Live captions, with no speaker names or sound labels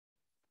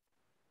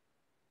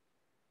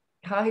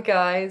Hi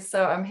guys.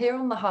 So I'm here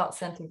on the Heart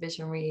Centered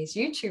Visionaries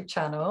YouTube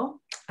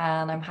channel,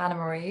 and I'm Hannah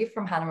Marie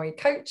from Hannah Marie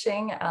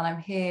Coaching, and I'm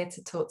here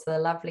to talk to the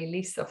lovely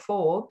Lisa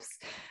Forbes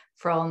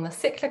from the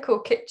Cyclical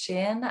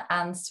Kitchen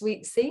and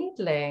Sweet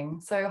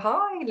Seedling. So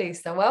hi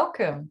Lisa,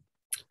 welcome.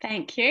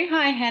 Thank you.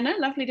 Hi Hannah,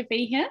 lovely to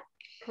be here.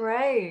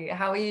 Great.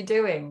 How are you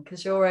doing?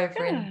 Because you're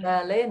over in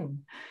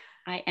Berlin.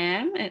 I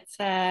am. It's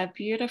a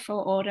beautiful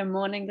autumn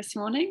morning this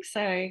morning,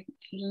 so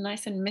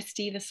nice and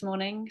misty this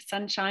morning,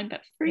 sunshine, but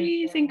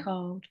freezing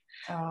cold.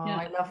 Oh,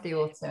 I love the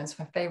autumn. It's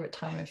my favorite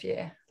time of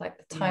year, like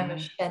the time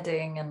of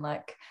shedding and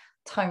like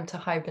time to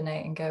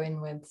hibernate and go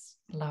inwards.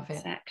 Love it.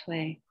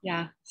 Exactly.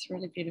 Yeah, it's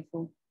really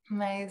beautiful.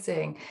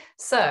 Amazing.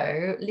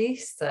 So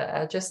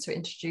Lisa, just to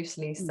introduce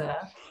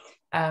Lisa,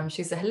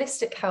 she's a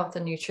holistic health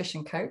and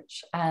nutrition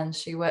coach, and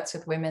she works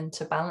with women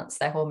to balance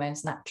their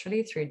hormones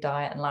naturally through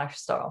diet and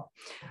lifestyle.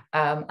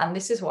 And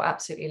this is what I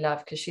absolutely love,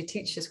 because she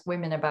teaches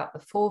women about the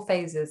 4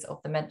 phases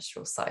of the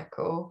menstrual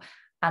cycle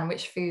and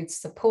which foods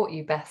support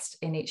you best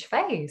in each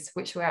phase,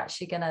 which we're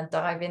actually going to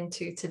dive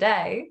into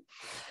today,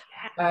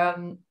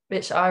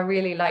 which I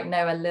really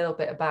know a little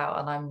bit about,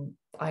 and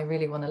I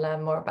really want to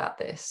learn more about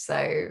this.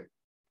 So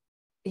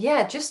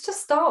yeah, just to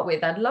start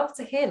with, I'd love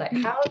to hear,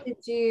 how did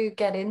you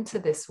get into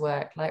this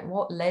work?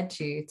 What led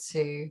you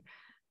to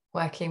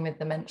working with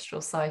the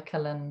menstrual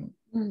cycle and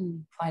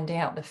finding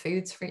out the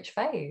foods for each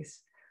phase?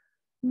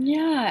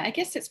 Yeah, I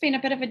guess it's been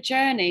a bit of a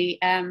journey,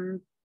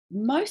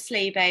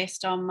 mostly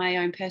based on my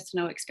own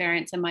personal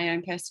experience and my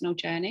own personal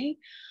journey.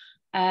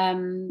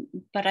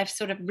 But I've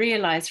sort of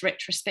realized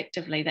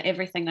retrospectively that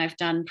everything I've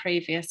done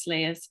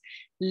previously has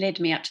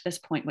led me up to this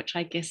point, which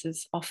I guess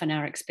is often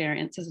our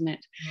experience, isn't it?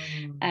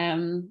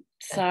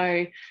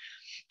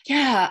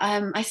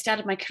 I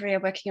started my career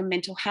working in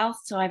mental health.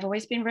 So I've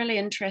always been really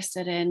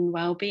interested in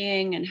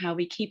well-being and how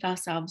we keep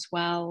ourselves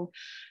well,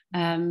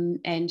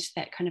 and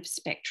that kind of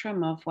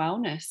spectrum of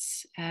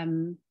wellness.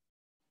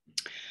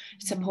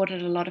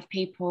 Supported a lot of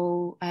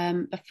people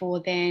before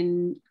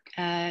then,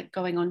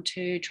 going on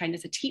to train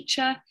as a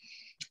teacher.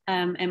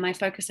 And my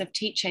focus of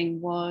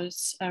teaching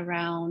was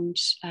around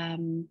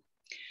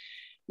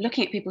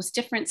looking at people's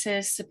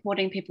differences,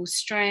 supporting people's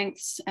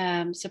strengths,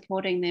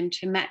 supporting them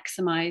to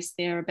maximize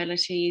their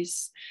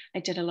abilities. I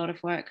did a lot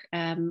of work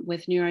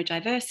with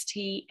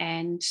neurodiversity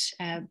and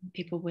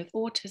people with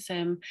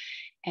autism.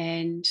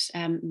 And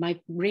my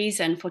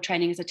reason for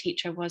training as a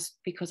teacher was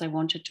because I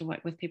wanted to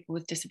work with people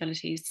with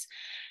disabilities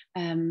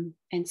and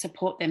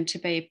support them to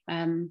be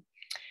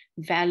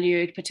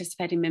valued,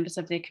 participating members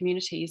of their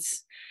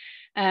communities.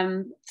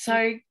 I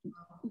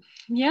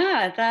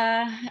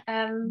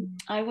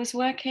was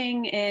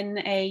working in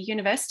a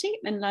university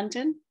in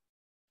London,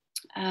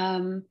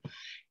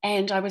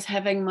 and I was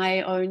having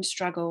my own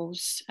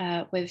struggles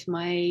with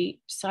my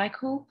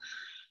cycle,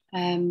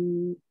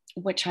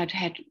 which I'd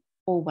had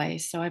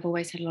always. So I've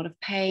always had a lot of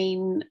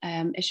pain,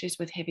 issues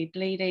with heavy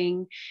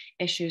bleeding,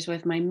 issues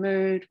with my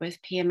mood,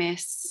 with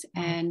PMS,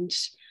 and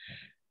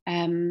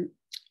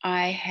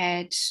I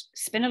had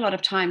spent a lot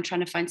of time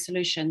trying to find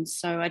solutions.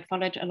 So I'd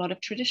followed a lot of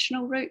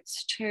traditional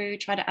routes to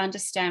try to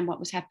understand what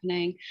was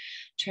happening,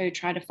 to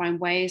try to find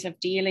ways of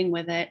dealing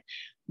with it,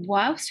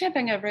 whilst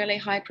having a really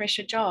high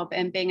pressure job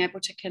and being able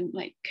to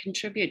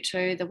contribute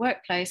to the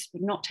workplace,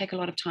 would not take a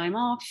lot of time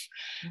off,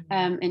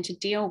 and to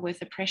deal with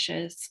the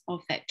pressures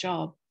of that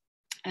job.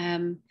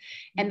 And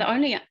the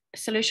only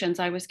solutions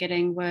I was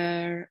getting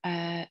were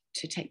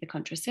to take the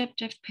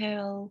contraceptive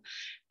pill,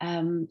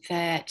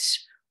 that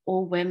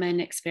all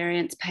women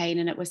experience pain,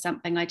 and it was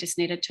something I just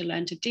needed to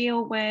learn to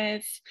deal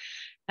with.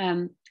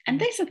 And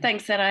these are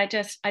things that I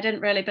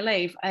didn't really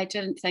believe. I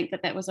didn't think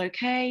that was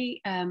okay.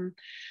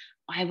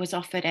 I was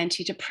offered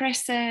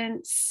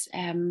antidepressants.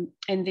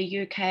 In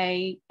the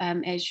UK,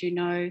 as you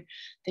know,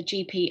 the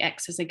GP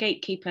acts as a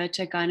gatekeeper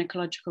to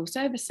gynecological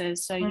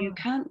services. So you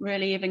can't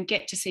really even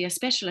get to see a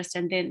specialist,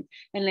 and then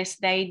unless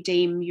they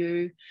deem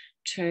you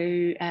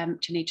to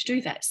need to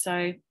do that.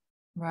 So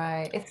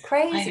right, it's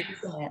crazy,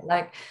 isn't it?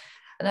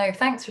 No,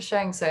 thanks for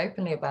sharing so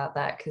openly about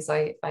that, because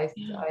I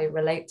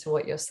relate to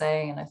what you're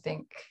saying, and I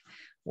think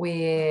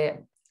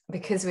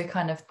because we're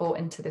kind of bought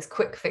into this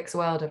quick fix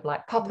world of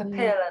pop a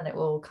pill and it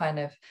will kind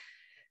of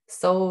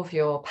solve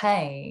your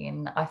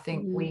pain. I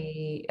think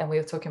we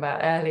were talking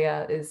about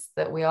earlier, is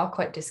that we are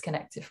quite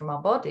disconnected from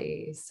our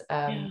bodies.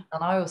 And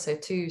I also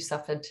too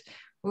suffered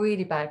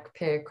really bad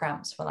period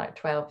cramps for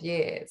 12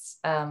 years,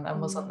 and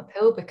was on the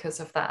pill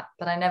because of that,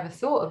 but I never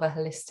thought of a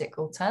holistic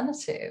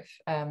alternative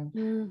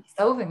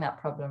solving that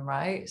problem,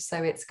 right?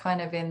 So it's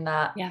kind of in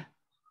that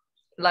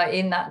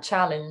in that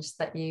challenge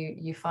that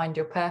you find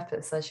your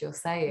purpose, as you're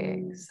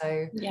saying.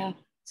 So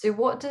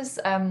what does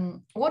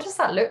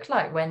that look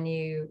like when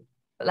you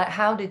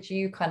how did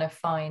you kind of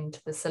find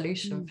the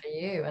solution for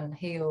you and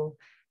heal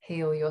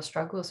your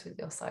struggles with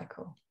your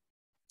cycle?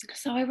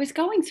 So I was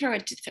going through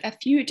a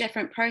few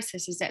different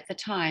processes at the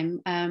time,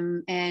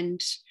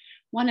 and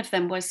One of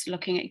them was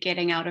looking at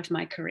getting out of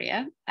my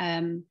career,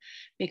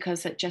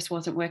 because it just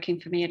wasn't working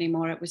for me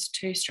anymore. It was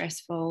too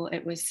stressful.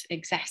 It was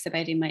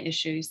exacerbating my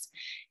issues.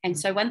 And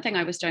so one thing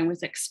I was doing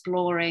was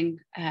exploring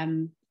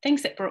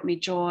things that brought me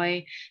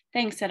joy,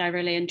 things that I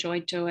really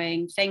enjoyed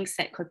doing, things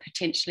that could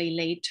potentially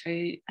lead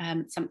to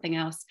something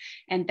else.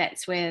 And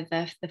that's where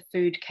the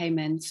food came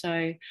in.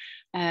 So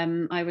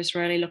I was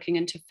really looking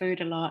into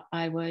food a lot.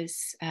 I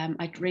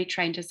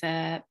retrained as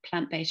a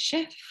plant-based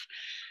chef,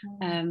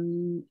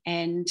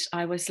 and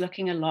I was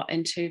looking a lot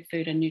into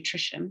food and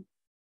nutrition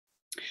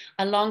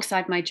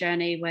alongside my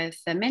journey with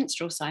the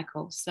menstrual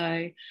cycle.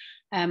 So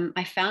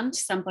I found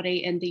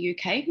somebody in the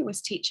UK who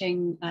was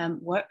teaching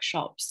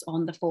workshops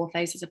on the 4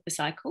 phases of the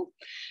cycle.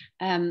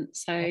 You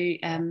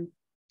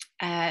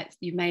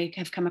may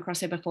have come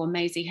across her before,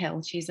 Maisie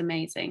Hill. She's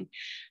amazing.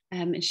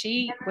 And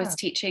she was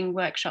teaching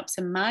workshops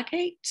in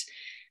Margate.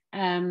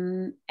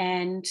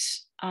 And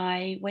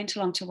I went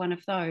along to one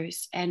of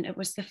those, and it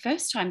was the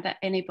first time that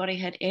anybody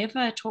had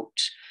ever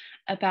talked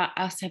about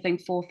us having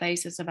 4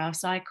 phases of our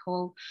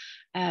cycle.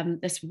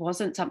 This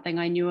wasn't something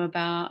I knew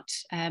about,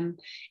 and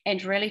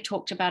really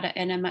talked about it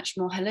in a much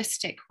more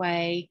holistic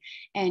way,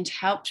 and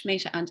helped me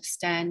to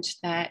understand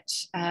that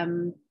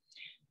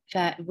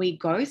that we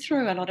go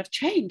through a lot of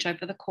change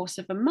over the course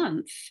of a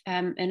month,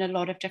 in a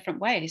lot of different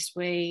ways.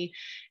 The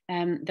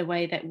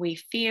way that we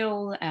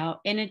feel, our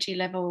energy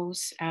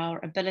levels,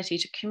 our ability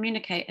to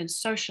communicate and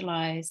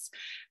socialize,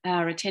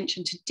 our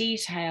attention to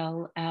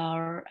detail,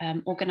 our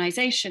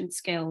organization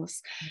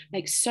skills,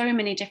 like so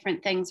many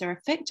different things are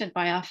affected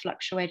by our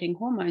fluctuating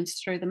hormones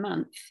through the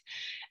month.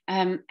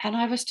 And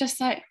I was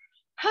just like,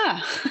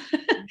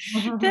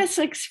 this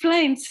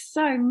explains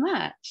so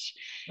much.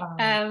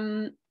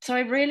 Wow. So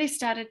I really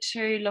started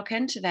to look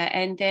into that,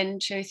 and then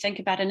to think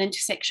about an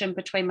intersection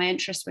between my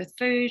interest with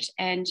food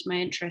and my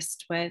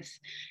interest with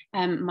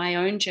my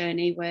own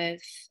journey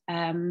with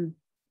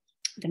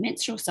the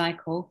menstrual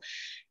cycle.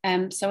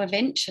 So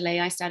eventually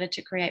I started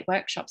to create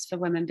workshops for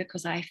women,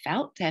 because I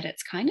felt that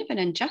it's kind of an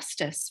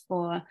injustice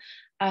for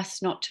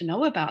us not to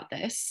know about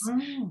this.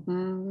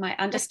 My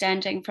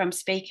understanding from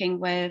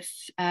speaking with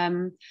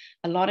a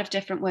lot of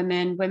different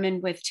women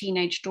with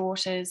teenage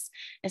daughters,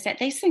 is that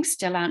these things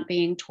still aren't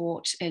being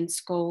taught in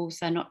schools.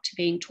 They're not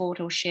being taught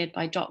or shared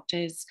by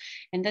doctors.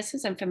 And this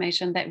is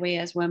information that we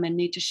as women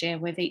need to share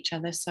with each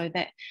other, so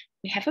that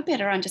we have a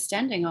better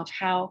understanding of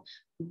how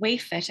we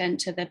fit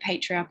into the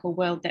patriarchal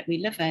world that we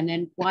live in,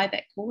 and why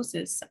that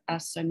causes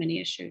us so many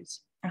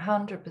issues.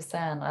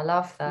 100%. I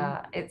love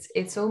that.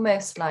 It's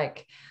almost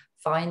like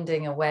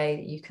finding a way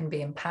that you can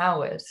be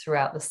empowered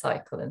throughout the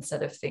cycle,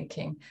 instead of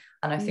thinking,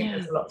 and I think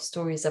there's a lot of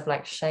stories of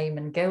like shame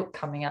and guilt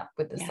coming up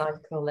with the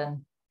cycle,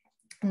 and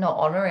not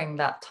honoring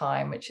that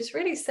time, which is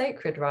really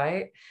sacred,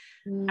 right?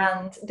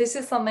 And this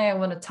is something I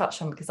want to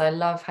touch on, because I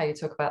love how you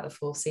talk about the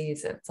 4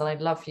 seasons, and I'd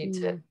love you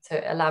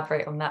to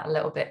elaborate on that a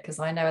little bit, because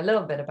I know a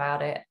little bit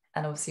about it,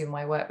 and obviously in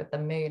my work with the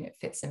moon it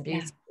fits in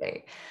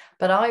beautifully.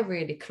 But I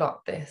really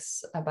clocked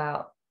this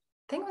about,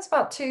 I think it was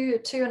about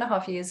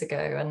 2.5 years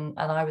ago, and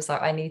I was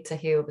like, I need to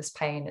heal this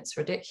pain, it's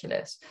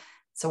ridiculous.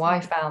 So I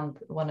found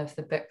one of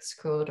the books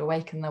called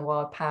Awaken the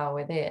Wild Power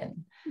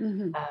Within.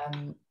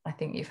 I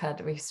think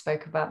we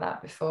spoke about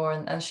that before,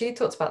 and she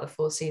talked about the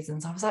 4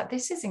 seasons. I was like,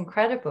 this is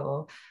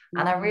incredible.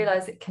 And I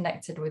realized it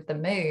connected with the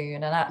moon,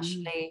 and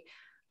actually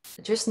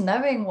just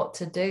knowing what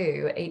to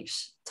do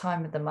each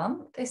time of the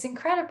month is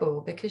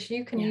incredible, because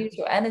you can use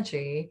your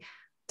energy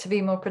to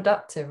be more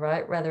productive,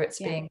 right? Whether it's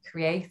being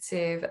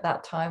creative at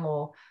that time,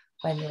 or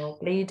when you're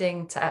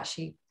bleeding, to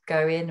actually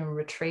go in and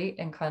retreat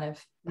and kind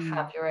of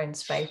have your own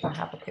space and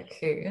have a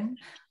cocoon.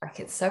 Like,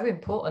 it's so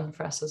important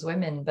for us as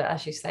women, but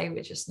as you say,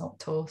 we're just not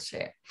taught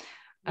it.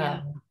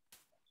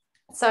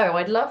 So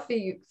I'd love for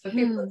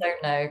people that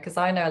don't know, because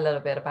I know a little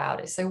bit about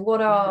it. So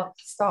what are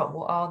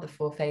the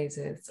 4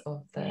 phases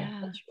of the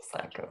menstrual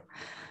cycle?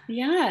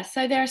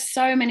 So there are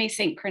so many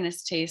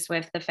synchronicities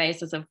with the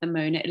phases of the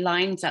moon. It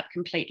lines up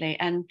completely.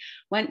 And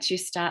once you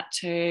start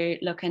to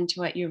look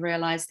into it, you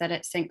realize that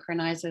it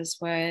synchronizes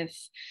with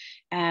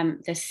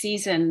the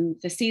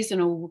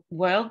seasonal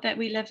world that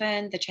we live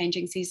in, the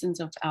changing seasons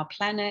of our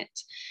planet.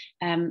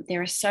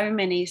 There are so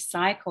many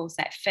cycles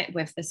that fit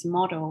with this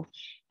model.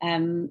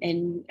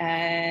 In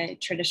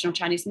traditional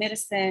Chinese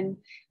medicine,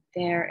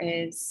 there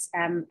is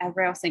a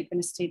real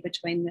synchronicity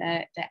between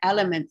the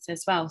elements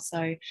as well.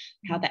 So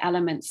how the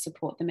elements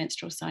support the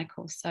menstrual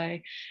cycle. So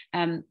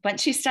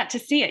once you start to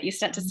see it, you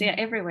start to see it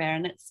everywhere.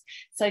 And it's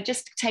so,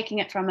 just taking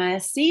it from a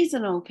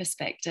seasonal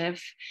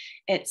perspective,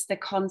 it's the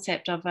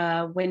concept of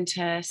a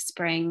winter,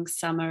 spring,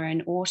 summer,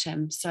 and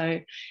autumn.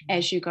 So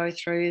as you go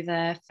through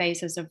the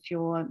phases of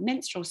your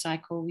menstrual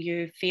cycle,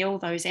 you feel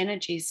those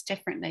energies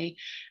differently,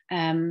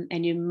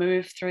 and you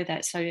move through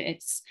that. So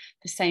it's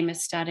the same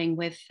as starting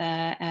with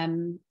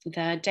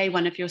the day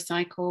 1 of your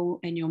cycle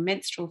in your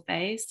menstrual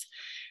phase.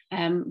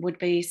 Would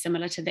be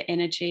similar to the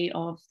energy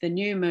of the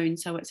new moon.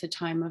 So it's a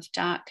time of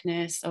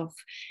darkness, of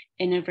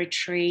inner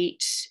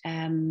retreat,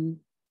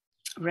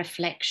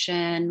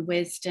 reflection,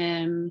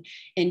 wisdom,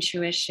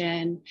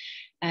 intuition.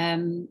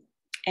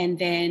 And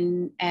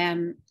then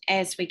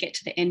as we get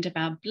to the end of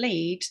our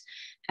bleed,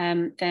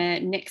 the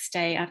next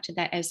day after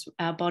that, as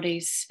our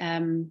bodies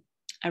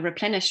are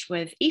replenished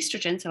with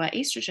estrogen, so our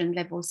estrogen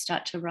levels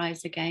start to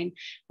rise again,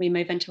 we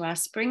move into our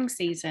spring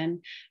season,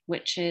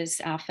 which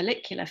is our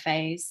follicular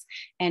phase,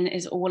 and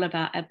is all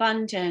about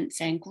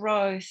abundance and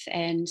growth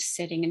and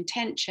setting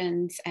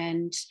intentions,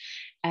 and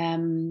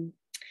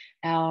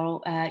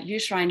our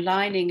uterine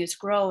lining is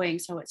growing,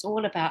 so it's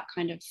all about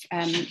kind of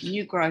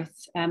new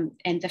growth and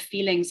the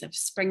feelings of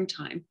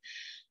springtime.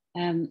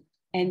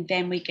 And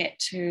then we get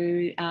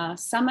to our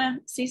summer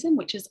season,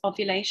 which is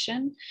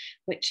ovulation,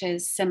 which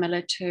is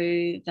similar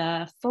to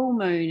the full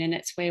moon. And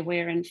it's where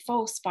we're in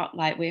full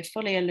spotlight. We're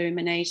fully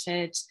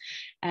illuminated.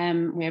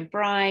 We're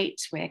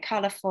bright. We're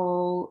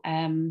colorful.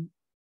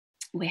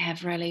 We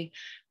have really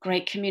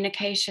great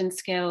communication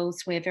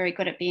skills. We're very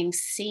good at being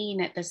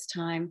seen at this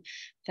time.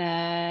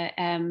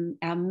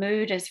 Our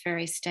mood is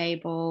very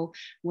stable.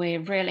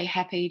 We're really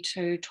happy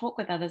to talk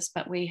with others,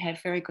 but we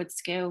have very good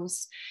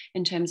skills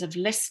in terms of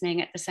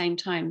listening at the same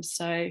time.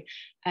 So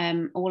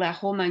all our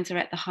hormones are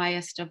at the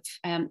highest of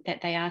that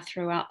they are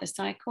throughout the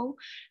cycle.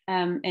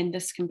 And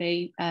this can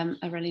be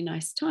a really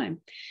nice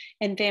time.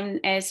 And then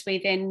as we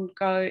then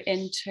go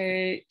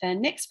into the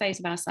next phase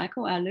of our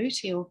cycle, our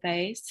luteal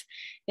phase,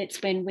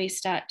 it's when we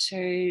start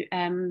to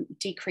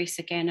decrease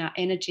again. Our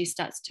energy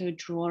starts to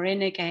draw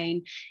in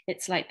again.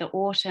 It's like the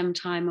autumn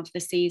time of the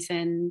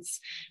seasons.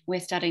 We're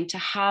starting to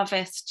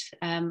harvest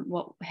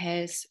what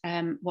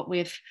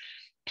we've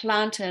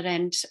planted,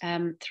 and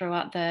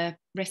throughout the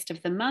rest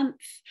of the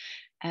month,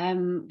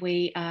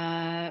 we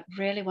are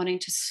really wanting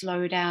to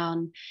slow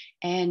down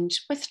and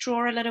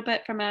withdraw a little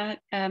bit from our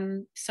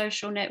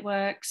social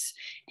networks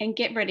and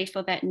get ready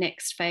for that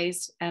next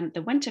phase,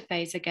 the winter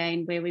phase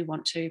again, where we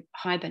want to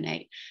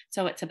hibernate.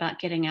 So it's about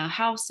getting our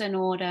house in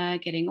order,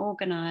 getting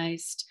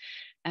organized,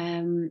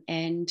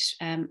 and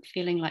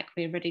feeling like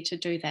we're ready to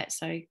do that.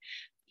 So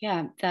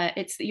yeah,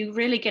 you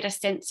really get a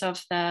sense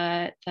of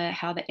the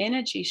how the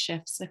energy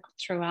shifts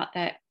throughout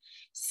that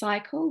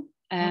cycle.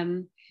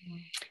 And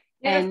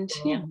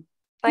yeah,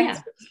 thanks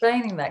for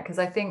explaining that, because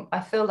I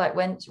feel like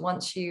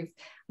once you've,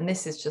 and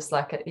this is just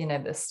like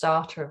the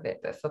starter of it,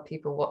 but for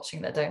people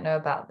watching that don't know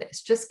about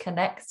this, just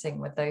connecting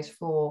with those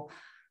four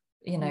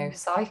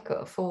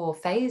four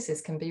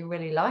phases can be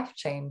really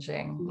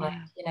life-changing. Like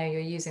you're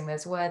using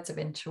those words of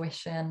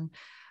intuition,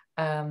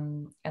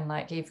 and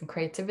like even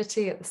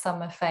creativity at the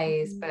summer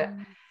phase, but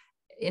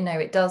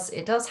it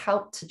does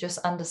help to just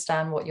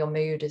understand what your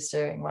mood is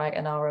doing, right,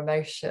 and our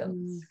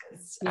emotions,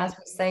 because as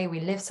we say,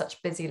 we live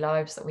such busy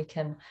lives that we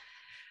can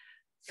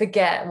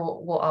forget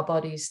what our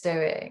body's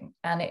doing.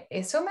 And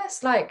it's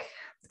almost like,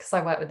 because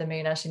I work with the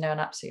moon, as you know,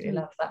 and absolutely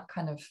love that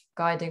kind of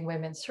guiding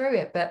women through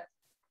it, but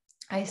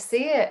I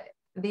see it,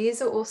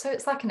 these are also,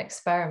 it's like an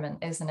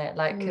experiment, isn't it?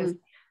 Like, because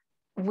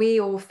we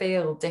all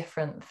feel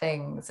different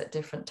things at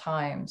different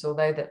times,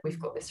 although that we've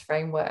got this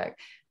framework.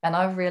 And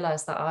I've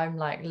realized that I'm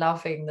like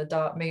loving the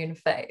dark moon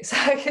phase.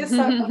 It's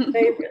like my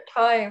favorite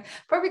time,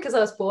 probably because I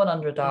was born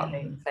under a dark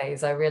moon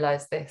phase. I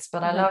realized this,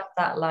 but I love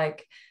that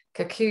like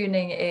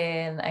cocooning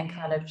in and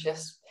kind of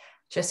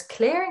just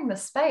clearing the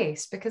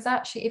space, because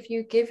actually if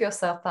you give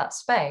yourself that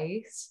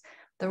space,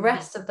 the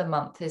rest of the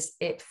month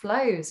it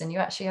flows and you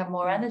actually have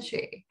more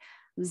energy.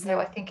 So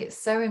I think it's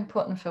so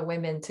important for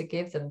women to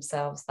give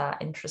themselves that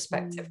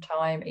introspective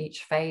time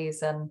each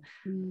phase, and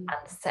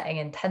setting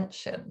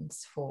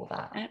intentions for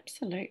that.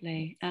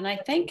 Absolutely. And I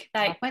think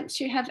that once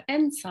you have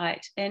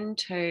insight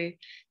into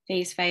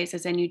these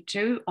phases and you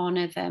do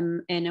honor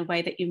them in a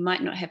way that you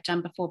might not have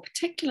done before,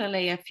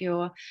 particularly if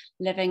you're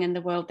living in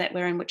the world that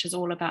we're in, which is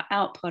all about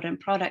output and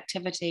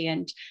productivity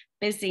and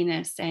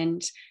busyness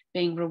and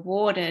being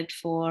rewarded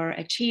for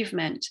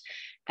achievement,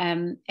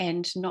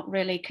 and not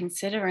really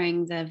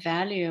considering the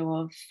value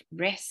of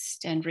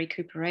rest and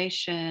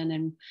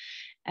recuperation.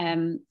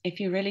 And if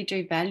you really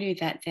do value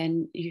that,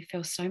 then you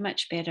feel so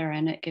much better,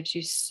 and it gives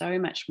you so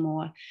much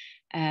more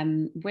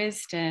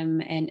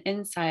wisdom and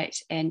insight,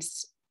 and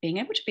being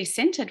able to be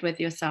centered with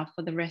yourself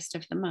for the rest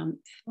of the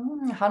month.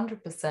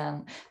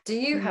 100%. Do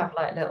you have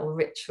like little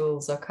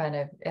rituals or kind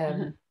of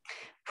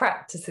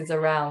practices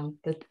around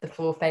the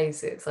four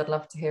phases? I'd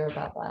love to hear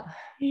about that.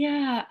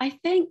 Yeah, I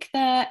think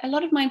that a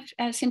lot of mine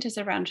centers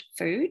around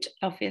food,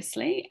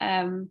 obviously.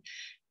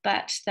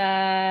 But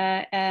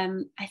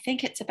I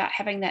think it's about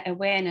having that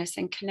awareness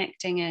and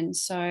connecting in.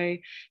 So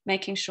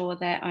making sure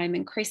that I'm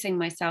increasing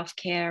my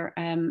self-care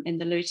in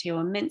the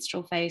luteal and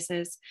menstrual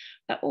phases,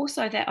 but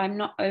also that I'm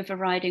not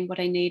overriding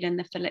what I need in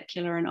the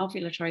follicular and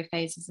ovulatory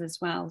phases as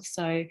well.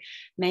 So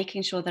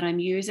making sure that I'm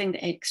using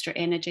the extra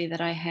energy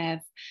that I have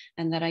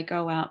and that I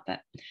go out.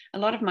 But a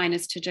lot of mine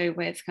is to do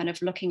with kind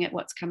of looking at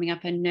what's coming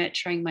up and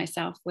nurturing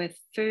myself with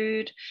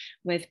food,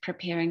 with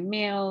preparing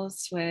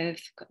meals, with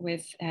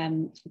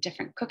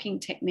different cooking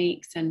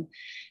techniques and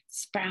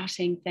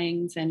sprouting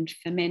things and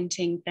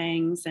fermenting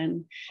things,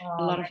 and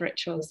a lot of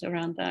rituals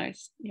around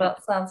those.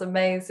 That sounds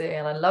amazing,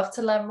 and I'd love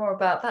to learn more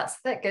about that. So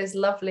that goes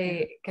lovely,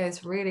 it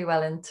goes really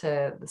well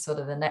into the sort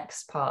of the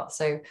next part.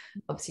 So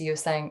obviously you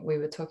were saying, we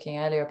were talking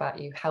earlier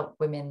about you help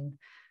women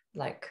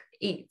like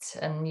eat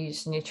and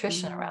use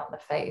nutrition around the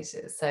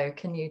phases. So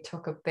can you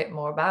talk a bit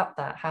more about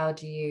that? How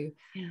do you,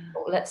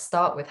 let's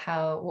start with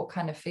what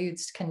kind of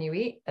foods can you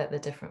eat at the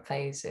different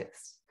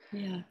phases?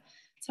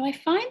 So I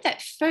find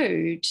that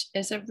food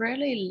is a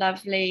really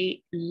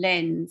lovely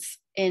lens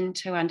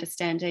into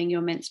understanding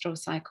your menstrual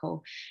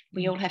cycle.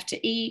 We all have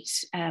to eat.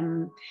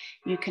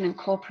 You can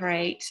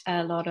incorporate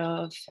a lot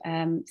of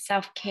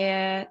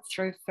self-care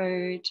through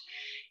food.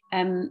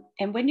 And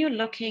when you're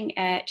looking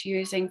at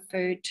using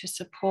food to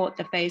support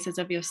the phases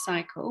of your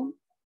cycle,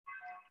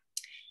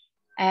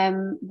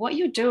 what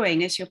you're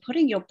doing is you're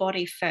putting your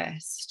body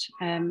first.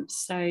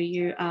 So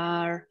you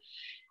are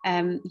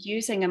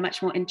using a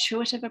much more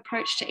intuitive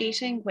approach to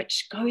eating,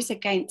 which goes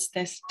against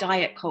this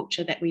diet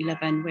culture that we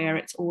live in, where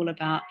it's all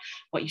about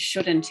what you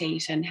shouldn't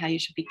eat and how you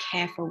should be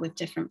careful with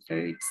different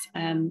foods.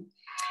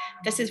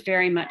 This is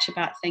very much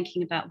about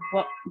thinking about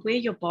where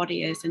your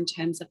body is in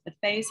terms of the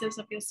phases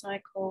of your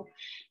cycle,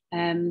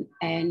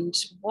 and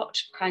what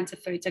kinds of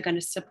foods are going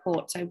to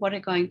support. So what are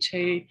going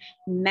to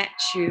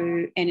match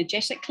you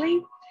energetically,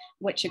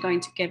 which are going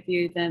to give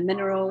you the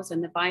minerals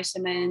and the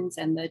vitamins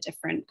and the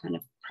different kind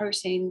of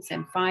proteins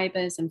and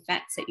fibers and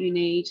fats that you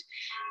need,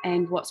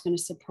 and what's going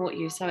to support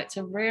you. So it's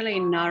a really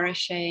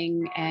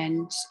nourishing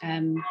and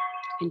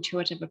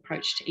intuitive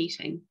approach to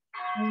eating.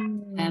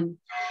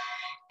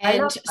 I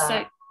love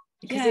that.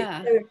 Because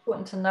it's so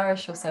important to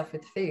nourish yourself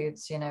with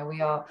foods. You know,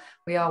 we are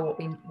what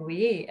we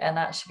eat. And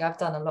actually I've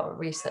done a lot of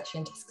research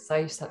into this because I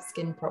used to have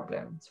skin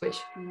problems, which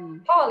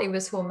partly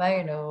was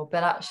hormonal,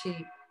 but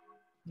actually,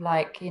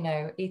 like, you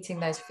know, eating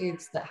those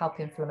foods that help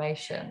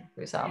inflammation,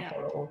 for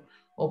example,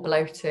 or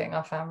bloating,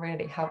 I found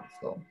really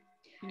helpful.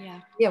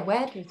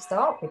 Where do you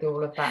start with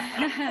all of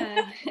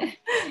that?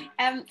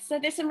 So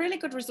there's some really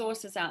good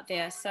resources out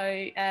there. So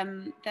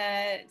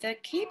the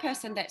key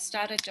person that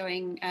started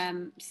doing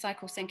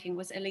cycle syncing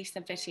was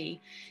Lisa Forbes,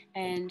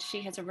 and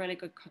she has a really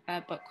good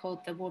book called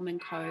The Woman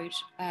Code,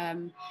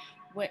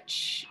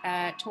 which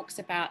talks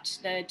about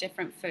the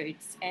different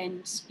foods,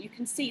 and you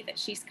can see that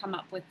she's come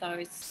up with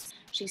those.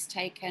 She's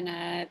taken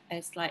a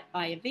slight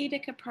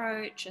Ayurvedic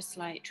approach, a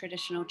slight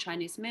traditional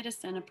Chinese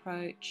medicine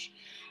approach,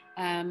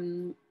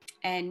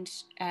 and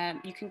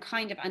you can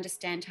kind of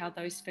understand how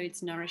those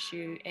foods nourish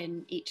you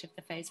in each of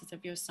the phases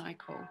of your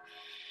cycle.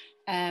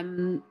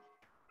 And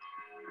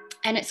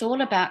it's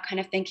all about kind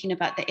of thinking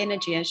about the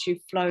energy as you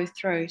flow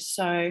through.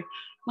 So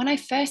when I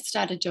first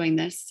started doing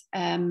this,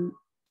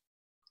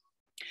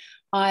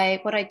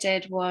 what I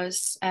did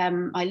was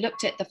I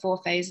looked at the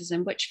 4 phases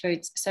and which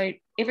foods. So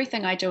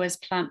everything I do is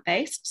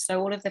plant-based. So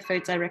all of the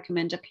foods I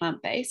recommend are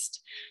plant-based.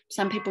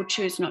 Some people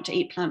choose not to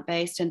eat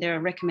plant-based, and there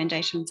are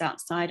recommendations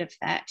outside of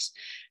that.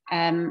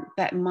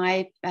 But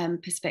my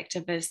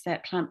perspective is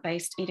that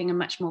eating a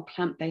much more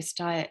plant-based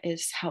diet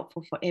is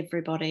helpful for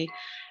everybody,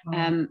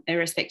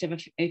 irrespective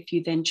of if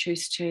you then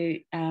choose to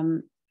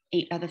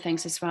eat other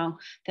things as well.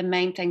 The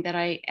main thing that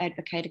I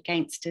advocate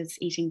against is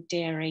eating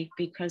dairy,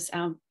 because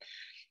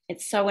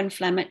it's so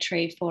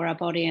inflammatory for our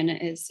body, and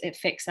it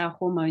affects our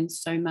hormones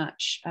so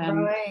much.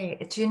 Right.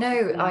 Do you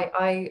know,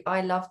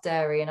 I love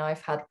dairy, and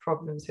I've had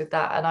problems with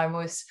that. And I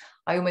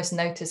almost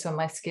notice when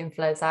my skin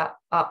flares up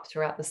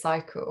throughout the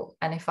cycle.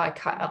 And if I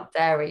cut out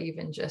dairy,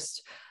 even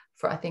just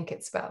for, I think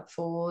it's about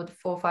 4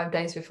 or 5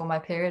 days before my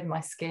period,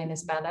 my skin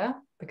is better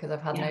because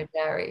I've had no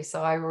dairy.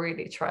 So I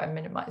really try and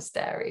minimize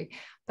dairy.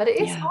 But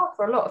it is hard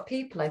for a lot of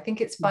people. I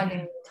think it's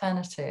finding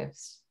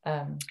alternatives.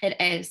 It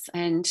is,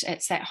 and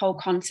it's that whole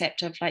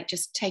concept of like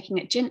just taking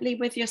it gently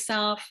with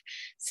yourself,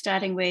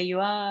 starting where you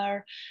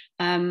are.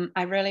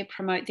 I really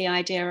promote the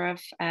idea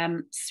of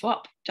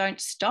swap,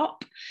 don't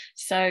stop.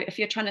 So if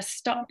you're trying to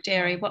stop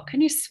dairy, what can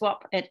you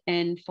swap it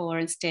in for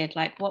instead?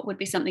 Like, what would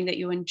be something that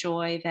you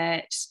enjoy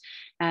that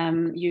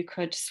you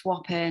could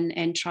swap in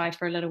and try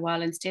for a little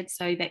while instead,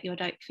 so that you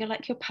don't feel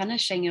like you're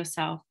punishing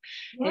yourself.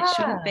 It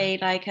shouldn't be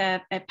like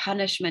a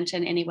punishment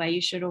in any way.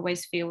 You should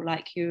always feel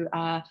like you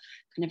are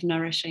kind of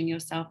nourishing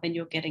yourself and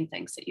you're getting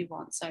things that you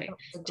want. So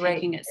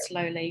taking it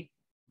slowly.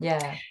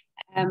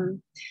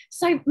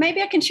 So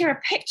maybe I can share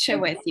a picture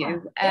with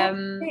you.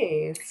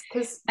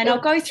 Please. And I'll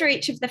go through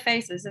each of the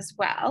phases as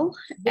well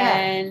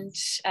and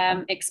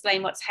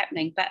explain what's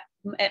happening. But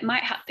it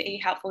might be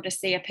helpful to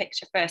see a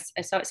picture first.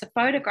 So it's a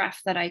photograph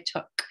that I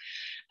took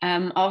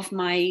of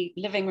my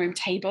living room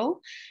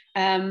table,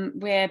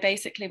 where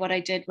basically what I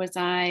did was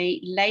I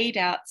laid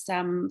out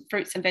some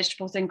fruits and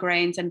vegetables and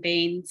grains and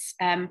beans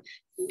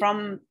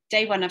from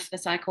day 1 of the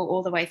cycle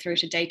all the way through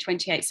to day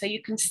 28. So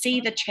you can see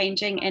the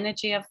changing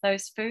energy of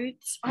those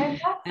foods. I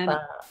love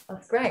that.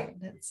 That's great.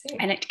 Let's see.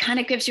 And it kind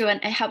of gives you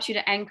it helps you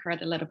to anchor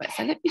it a little bit.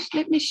 So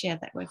let me share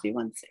that with you.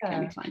 One second,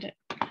 let me find it.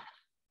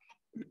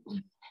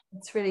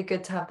 It's really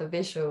good to have the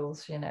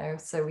visuals, you know,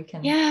 so we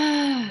can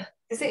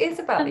Because it is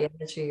about the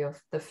energy of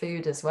the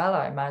food as well,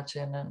 I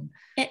imagine. And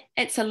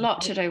it's a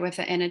lot to do with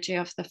the energy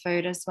of the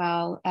food as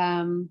well.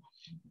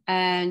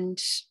 And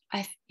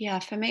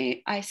for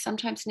me, I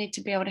sometimes need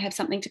to be able to have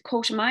something to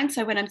call to mind.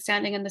 So when I'm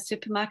standing in the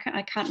supermarket,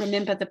 I can't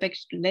remember the big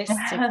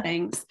lists of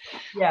things.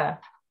 Yeah.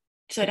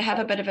 So to have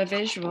a bit of a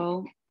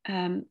visual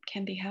can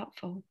be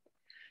helpful.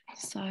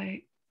 So let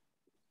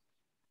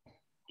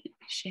me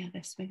share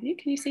this with you.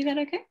 Can you see that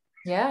okay?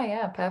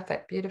 Yeah,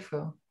 perfect.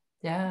 Beautiful.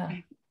 Yeah.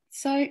 Okay.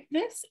 So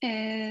this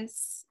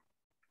is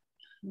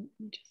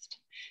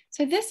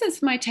this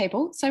is my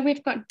table. So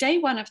we've got day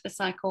 1 of the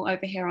cycle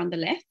over here on the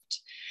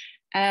left,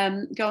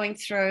 going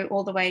through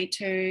all the way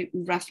to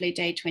roughly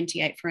day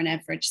 28 for an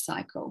average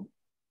cycle.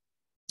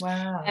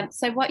 Wow.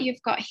 So what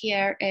you've got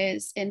here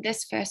is in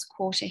this first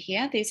quarter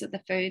here, these are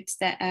the foods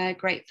that are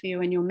great for you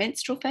in your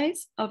menstrual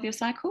phase of your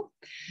cycle.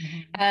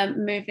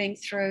 Moving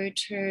through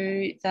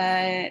to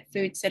the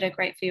foods that are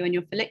great for you in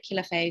your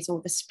follicular phase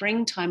or the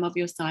springtime of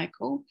your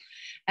cycle.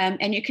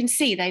 And you can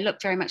see they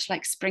look very much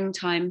like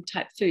springtime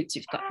type foods.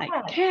 You've got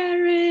like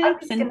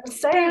carrots and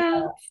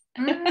sprouts.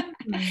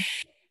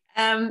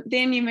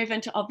 Then you move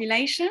into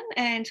ovulation,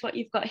 and what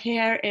you've got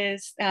here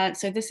is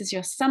so this is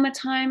your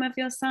summertime of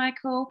your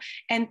cycle,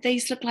 and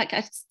these look like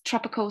a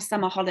tropical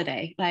summer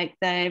holiday, like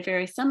they're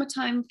very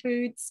summertime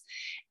foods.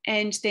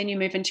 And then you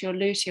move into your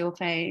luteal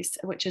phase,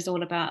 which is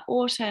all about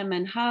autumn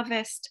and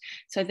harvest.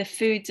 So the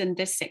foods in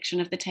this section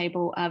of the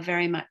table are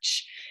very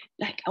much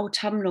like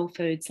autumnal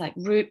foods, like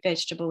root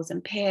vegetables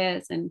and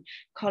pears and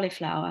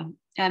cauliflower.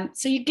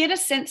 So you get a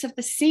sense of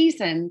the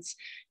seasons,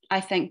 I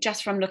think,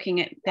 just from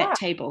looking at that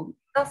table.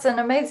 That's an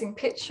amazing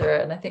picture,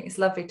 and I think it's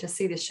lovely to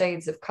see the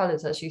shades of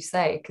colours, as you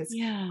say, because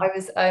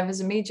I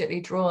was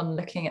immediately drawn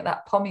looking at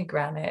that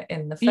pomegranate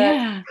in the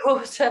first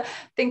quarter,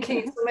 thinking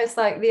it's almost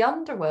like the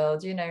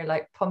underworld, you know,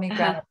 like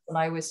pomegranates. And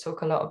I always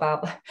talk a lot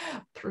about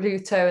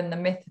Pluto and the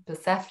myth of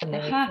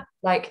Persephone.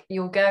 Like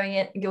you're going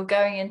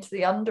into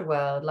the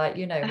underworld, like,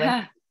 you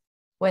know,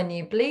 when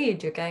you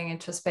bleed, you're going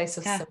into a space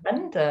of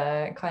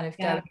surrender, kind of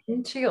going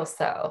into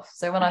yourself.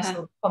 So when I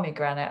saw the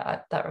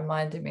pomegranate, that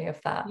reminded me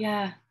of that.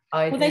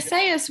 Well, they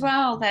say as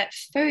well that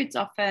foods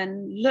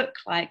often look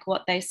like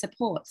what they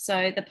support.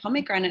 So the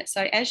pomegranate,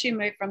 so as you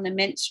move from the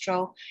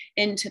menstrual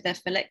into the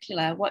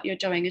follicular, what you're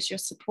doing is you're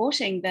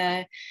supporting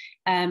the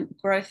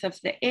growth of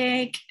the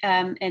egg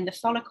and the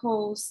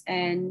follicles.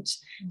 And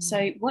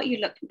so what you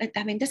look,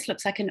 I mean, this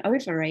looks like an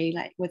ovary,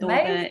 like with all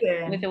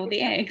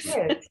the eggs.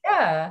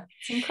 Yeah,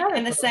 it's incredible.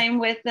 And the same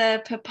with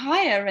the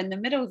papaya in the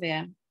middle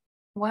there.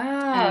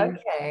 Wow.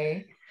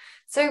 Okay.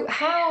 So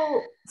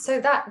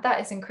that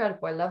is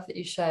incredible. I love that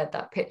you shared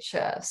that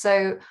picture.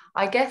 So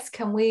I guess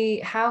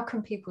how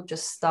can people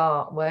just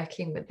start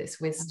working with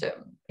this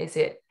wisdom? Is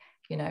it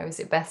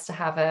best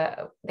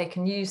to they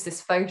can use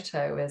this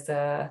photo as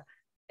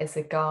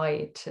a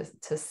guide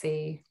to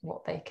see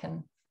what they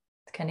can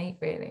eat,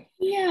 really?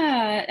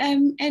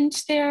 And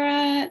there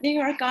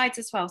are guides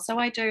as well. So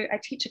I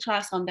teach a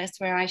class on this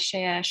where I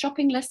share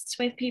shopping lists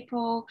with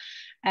people.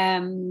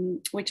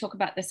 We talk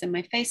about this in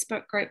my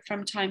Facebook group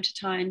from time to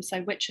time.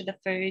 So which are the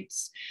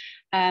foods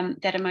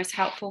that are most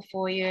helpful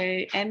for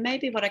you? And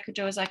maybe what I could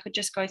do is I could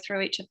just go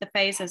through each of the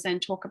phases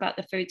and talk about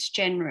the foods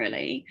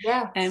generally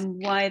and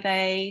why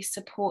they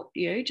support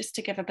you, just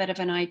to give a bit of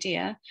an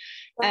idea.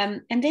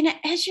 And then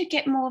as you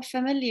get more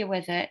familiar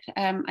with it,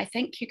 I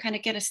think you kind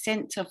of get a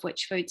sense of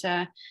which foods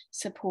are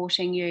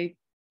supporting you.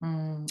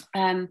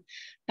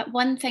 But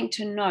one thing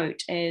to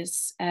note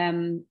is,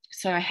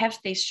 so I have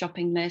these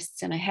shopping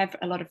lists and I have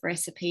a lot of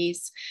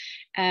recipes.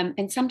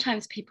 And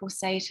sometimes people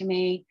say to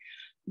me,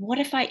 what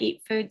if I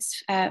eat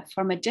foods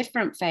from a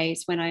different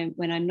phase when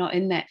I'm not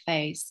in that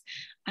phase?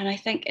 And I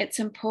think it's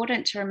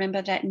important to remember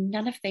that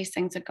none of these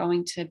things are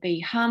going to be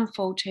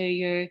harmful to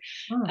you.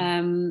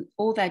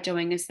 All they're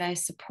doing is they're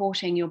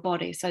supporting your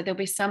body. So there'll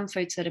be some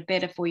foods that are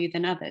better for you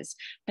than others,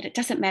 but it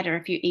doesn't matter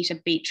if you eat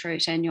a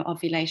beetroot in your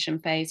ovulation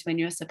phase when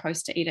you're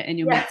supposed to eat it in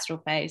your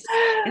menstrual phase.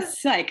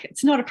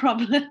 It's not a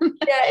problem.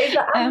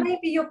 And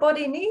maybe your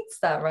body needs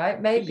that,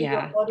 right? Maybe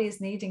your body is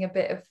needing a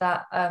bit of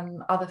that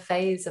other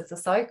phase of the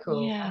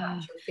cycle.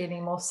 Perhaps you're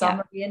feeling more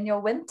summery in your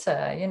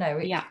winter. You know,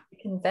 it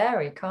can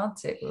vary,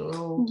 can't it? We're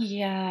all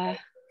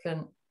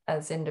different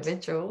as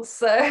individuals.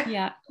 So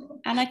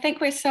and I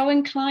think we're so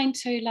inclined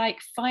to like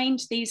find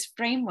these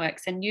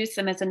frameworks and use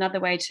them as another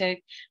way to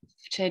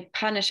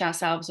punish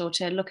ourselves or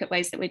to look at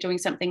ways that we're doing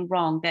something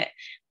wrong, that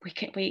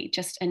we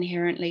just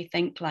inherently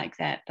think like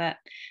that. But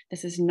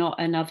this is not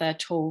another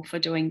tool for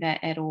doing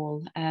that at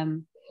all.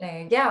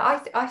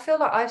 I feel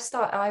like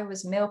I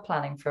was meal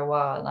planning for a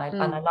while,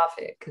 and I love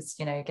it because,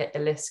 you know, you get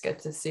your list, go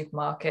to the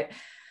supermarket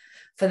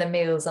for the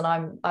meals,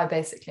 and I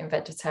basically am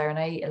vegetarian.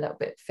 I eat a little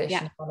bit of fish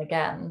and on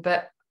again,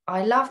 but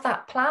I love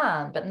that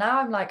plan, but now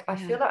I'm like, I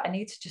Yeah. feel like I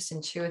need to just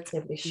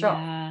intuitively shop.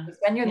 Yeah. Because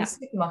when you're in the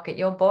Yeah. supermarket,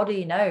 your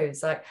body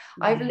knows. Like,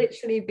 I've Yeah.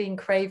 literally been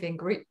craving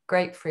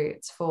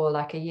grapefruits for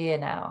like a year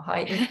now.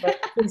 I eat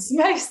grapefruits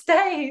most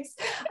days,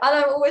 and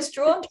I'm always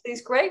drawn to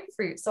these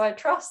grapefruits. So I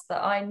trust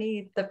that I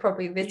need the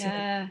probably vitamin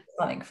Yeah.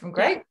 something from Yeah.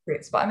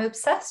 grapefruits, but I'm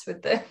obsessed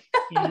with them.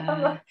 I'm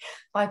Yeah. like,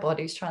 my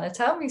body's trying to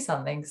tell me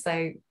something.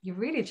 So you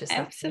really just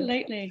have to look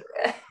Absolutely.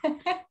 into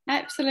it.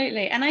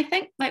 Absolutely. And I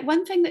think like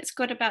one thing that's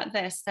good about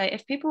this, that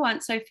if people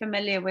aren't so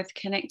familiar with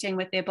connecting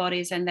with their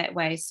bodies in that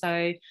way,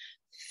 so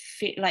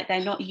like they're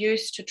not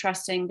used to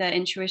trusting the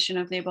intuition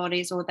of their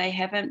bodies, or they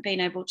haven't been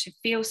able to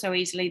feel so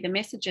easily the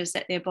messages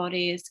that their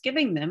body is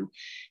giving them,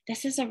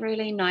 this is a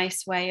really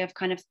nice way of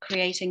kind of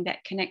creating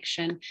that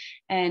connection.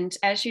 And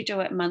as you do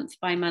it month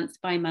by month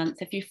by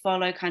month, if you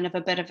follow kind of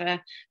a bit of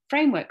a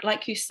framework,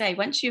 like you say,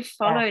 once you've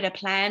Yeah. followed a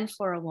plan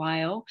for a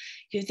while,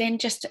 you then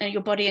just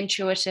your body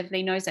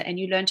intuitively knows it, and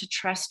you learn to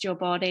trust your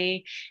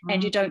body,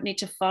 and you Mm. don't need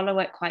to follow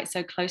it quite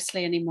so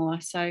closely anymore.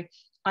 So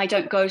I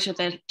don't go to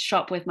the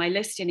shop with my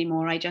list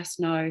anymore. I just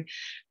know.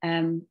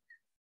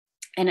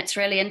 And it's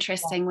really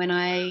interesting when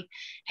I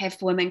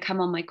have women come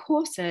on my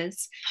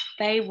courses,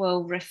 they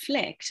will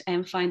reflect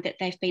and find that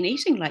they've been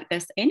eating like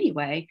this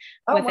anyway,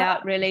 Oh, wow.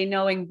 without really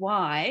knowing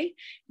why,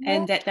 Yeah.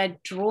 and that they're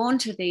drawn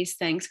to these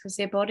things because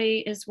their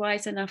body is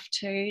wise enough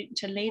to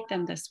lead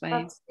them this way.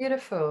 That's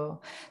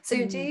beautiful. So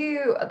do Mm.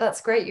 you,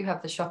 that's great you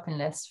have the shopping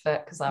list for,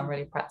 because I'm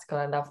really practical,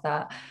 I love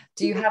that.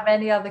 Do you have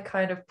any other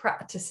kind of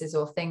practices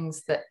or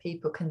things that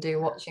people can do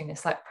watching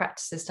this, like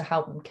practices to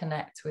help them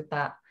connect with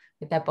that,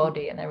 with their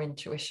body and their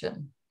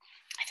intuition?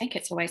 I think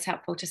it's always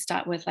helpful to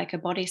start with like a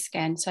body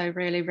scan. So,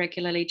 really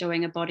regularly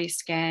doing a body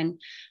scan,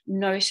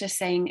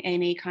 noticing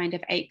any kind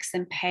of aches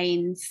and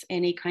pains,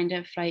 any kind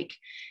of like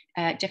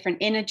different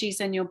energies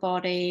in your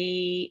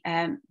body,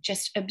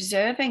 just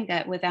observing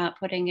that without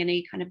putting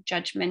any kind of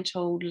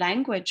judgmental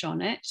language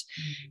on it.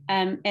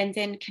 And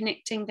then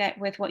connecting that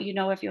with what you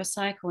know of your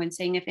cycle and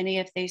seeing if any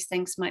of these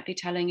things might be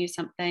telling you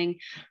something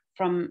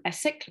from a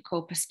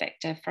cyclical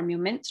perspective, from your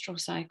menstrual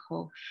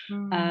cycle.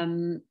 Mm.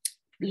 Um,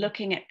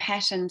 Looking at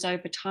patterns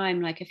over time,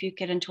 like if you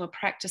get into a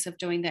practice of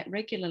doing that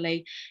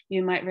regularly,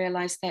 you might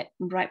realize that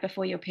right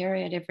before your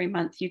period every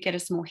month you get a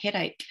small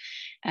headache,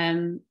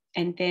 and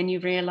then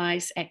you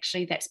realize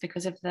actually that's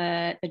because of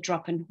the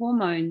drop in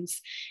hormones,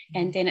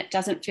 and then it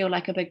doesn't feel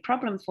like a big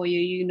problem for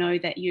you. You know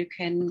that you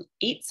can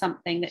eat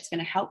something that's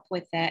going to help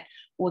with that,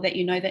 or that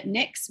you know that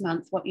next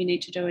month what you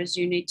need to do is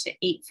you need to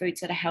eat foods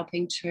that are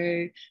helping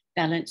to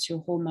balance your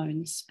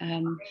hormones.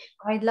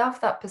 I love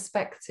that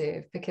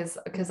perspective because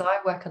I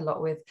work a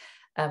lot with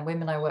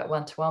women I work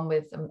one-to-one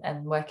with,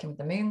 and working with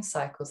the moon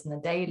cycles and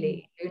the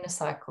daily lunar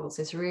cycles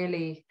is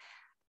really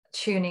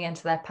tuning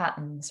into their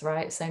patterns,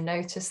 right? So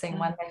noticing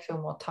when they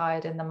feel more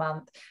tired in the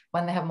month,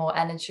 when they have more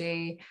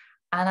energy.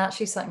 And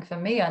actually something for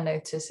me I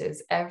notice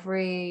is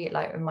every,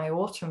 like in my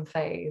autumn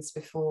phase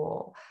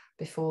before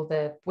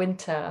the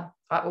winter,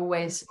 I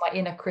always, my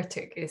inner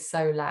critic is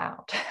so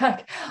loud.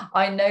 Like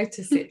I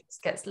notice it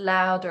just gets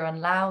louder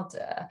and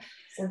louder.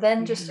 So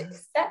then just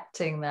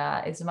accepting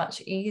that is much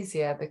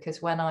easier,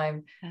 because when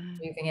I'm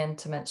moving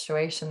into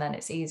menstruation, then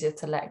it's easier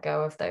to let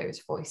go of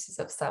those voices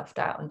of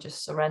self-doubt and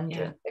just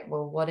surrender and think,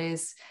 well, what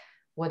is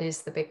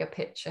the bigger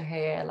picture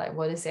here? Like,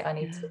 what is it I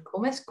need to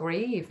almost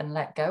grieve and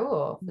let go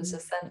of? There's a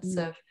sense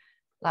of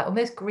like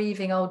almost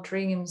grieving old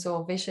dreams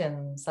or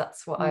visions.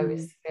 That's what I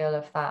always feel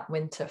of that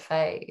winter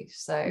phase.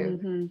 So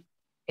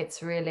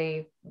it's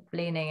really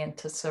leaning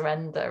into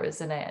surrender,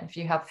 isn't it? And if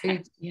you have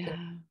food you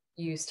can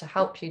use to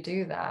help you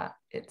do that,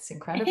 it's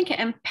incredible. I think it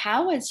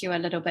empowers you a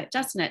little bit,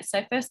 doesn't it?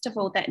 So first of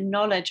all, that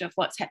knowledge of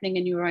what's happening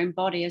in your own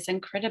body is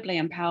incredibly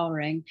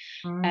empowering.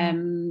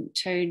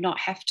 To not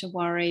have to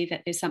worry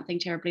that there's something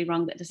terribly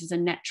wrong, that this is a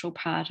natural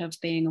part of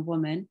being a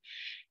woman.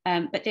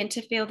 But then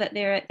to feel that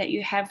that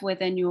you have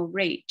within your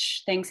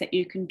reach things that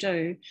you can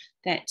do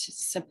that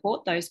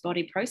support those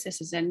body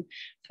processes. And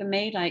for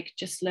me, like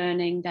just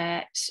learning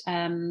that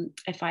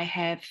if I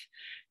have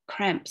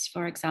cramps,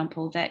 for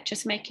example, that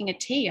just making a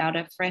tea out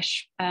of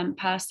fresh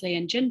parsley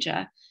and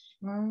ginger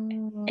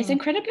is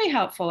incredibly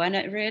helpful, and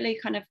it really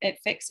kind of it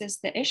fixes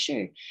the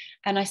issue.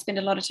 And I spend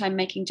a lot of time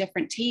making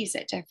different teas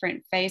at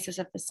different phases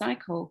of the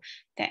cycle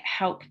that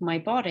help my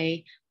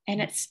body, and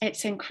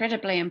it's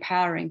incredibly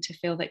empowering to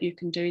feel that you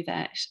can do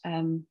that.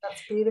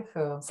 That's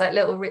beautiful. It's like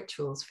little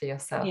rituals for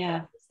yourself.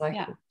 Which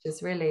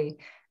is really,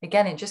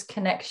 again, it just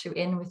connects you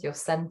in with your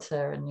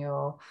center, and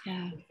you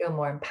feel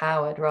more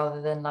empowered,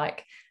 rather than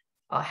like,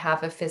 I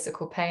have a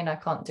physical pain, I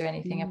can't do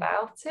anything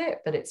about it,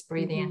 but it's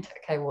breathing into,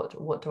 okay,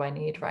 what do I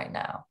need right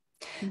now?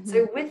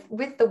 So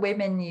with the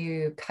women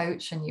you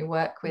coach and you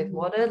work with,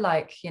 what are,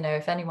 like, you know,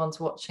 if anyone's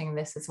watching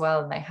this as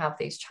well and they have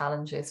these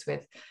challenges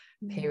with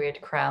period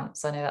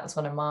cramps, I know that's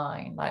one of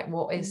mine, like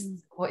what is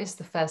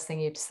the first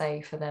thing you'd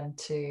say for them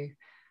to,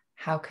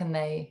 how can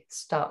they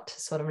start to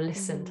sort of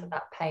listen to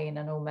that pain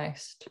and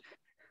almost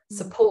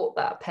support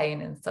that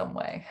pain in some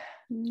way?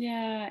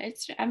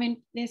 I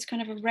mean, there's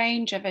kind of a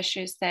range of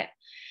issues that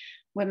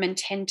women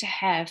tend to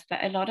have,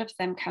 but a lot of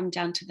them come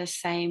down to the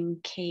same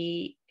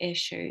key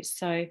issues.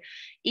 So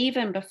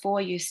even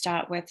before you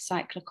start with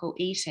cyclical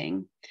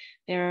eating,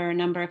 there are a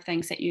number of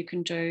things that you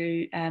can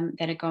do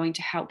that are going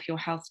to help your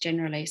health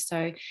generally.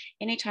 So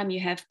anytime you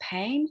have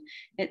pain,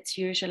 it's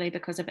usually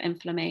because of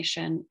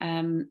inflammation,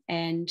 and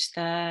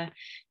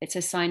it's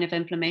a sign of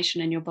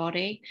inflammation in your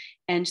body.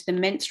 And the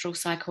menstrual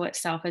cycle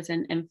itself is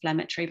an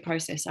inflammatory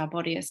process. Our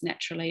body is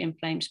naturally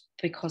inflamed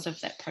because of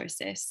that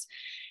process.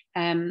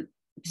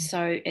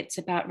 So it's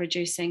about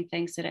reducing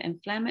things that are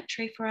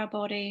inflammatory for our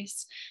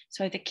bodies.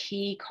 So the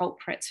key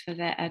culprits for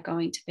that are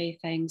going to be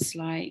things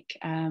like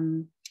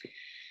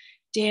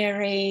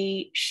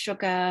dairy,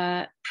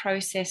 sugar,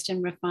 processed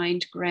and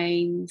refined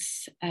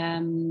grains,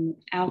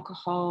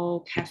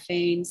 alcohol,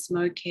 caffeine,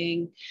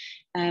 smoking.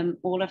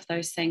 All of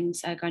those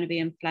things are going to be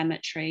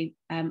inflammatory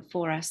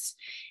for us.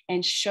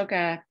 And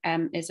sugar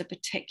is a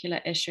particular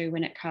issue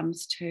when it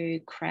comes to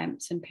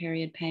cramps and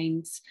period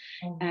pains.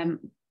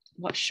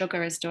 What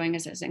sugar is doing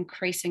is it's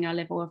increasing our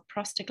level of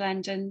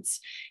prostaglandins,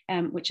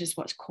 which is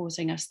what's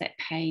causing us that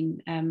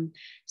pain.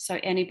 So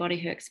anybody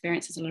who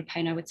experiences a lot of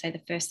pain, I would say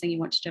the first thing you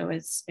want to do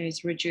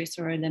is reduce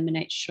or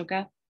eliminate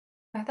sugar.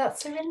 Oh,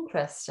 that's so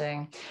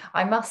interesting.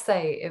 I must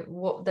say,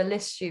 what the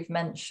list you've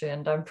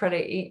mentioned, I'm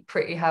pretty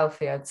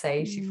healthy, I'd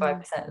say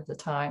 85% of the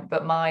time,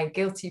 but my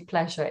guilty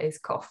pleasure is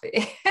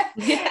coffee.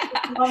 Yeah.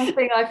 One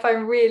thing I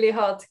find really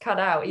hard to cut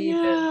out,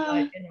 even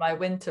like in my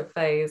winter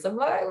phase. I'm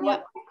like, I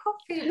want my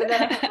coffee, but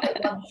then I have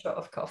like one shot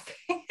of coffee.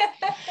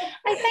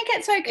 I think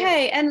it's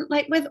okay. And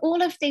like with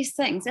all of these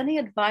things, any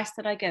advice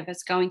that I give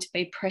is going to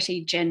be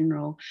pretty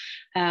general,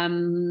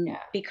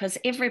 because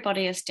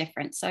everybody is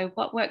different. So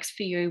what works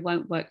for you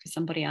won't work for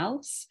somebody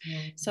else.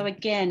 So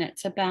again,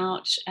 it's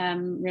about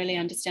really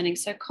understanding.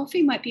 So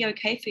coffee might be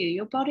okay for you.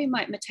 Your body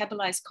might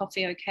metabolize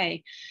coffee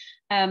okay.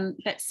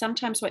 But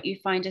sometimes what you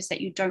find is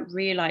that you don't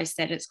realize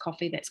that it's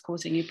coffee that's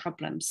causing you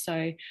problems.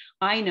 So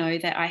I know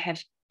that I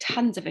have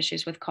tons of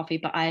issues with coffee,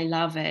 but I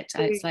love it.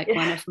 It's like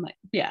one of my,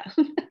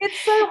 It's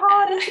so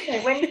hard, isn't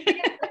it? When you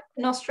live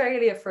in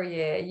Australia for a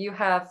year,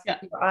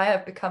 I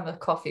have become a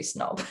coffee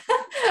snob.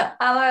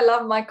 And I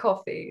love my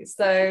coffee.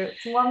 So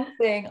it's one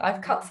thing,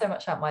 I've cut so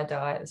much out my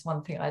diet. It's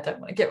one thing I don't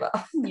want to give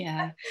up.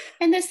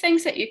 And there's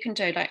things that you can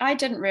do. Like I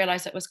didn't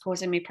realize it was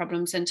causing me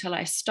problems until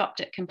I stopped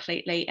it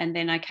completely. And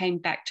then I came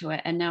back to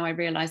it. And now I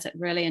realize it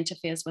really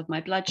interferes with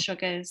my blood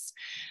sugars.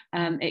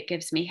 It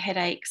gives me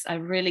headaches. I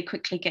really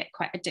quickly get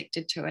quite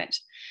addicted to it.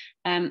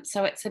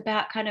 So it's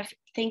about kind of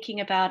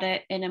thinking about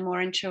it in a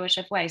more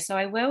intuitive way. So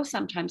I will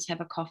sometimes have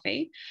a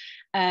coffee,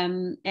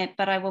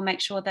 but I will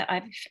make sure that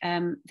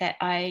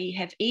I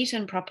have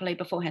eaten properly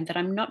beforehand, that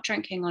I'm not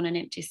drinking on an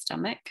empty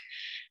stomach.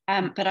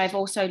 But I've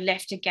also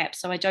left a gap,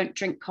 so I don't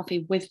drink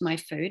coffee with my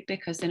food,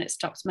 because then it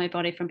stops my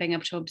body from being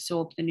able to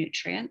absorb the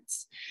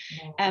nutrients.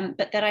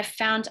 But that I've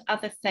found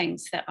other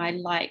things that I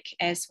like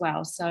as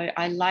well. So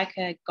I like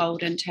a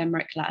golden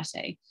turmeric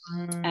latte.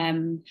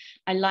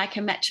 I like a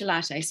matcha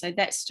latte. So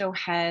that still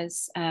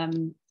has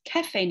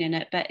caffeine in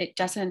it, but it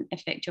doesn't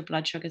affect your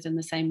blood sugars in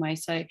the same way.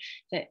 So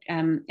that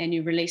and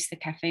you release the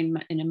caffeine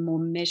in a more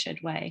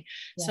measured way.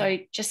 So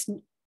just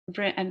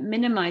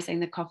minimizing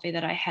the coffee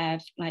that I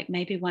have, like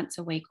maybe once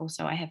a week or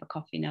so I have a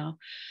coffee now.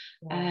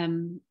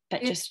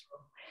 But just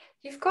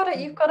you've got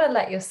to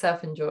let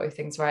yourself enjoy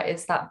things, right?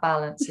 It's that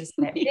balance,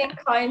 isn't it? Being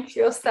kind to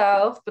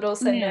yourself, but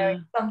also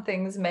knowing some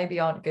things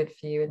maybe aren't good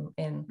for you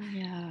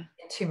in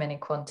too many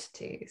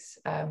quantities.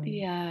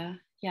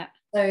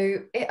 So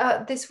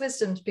this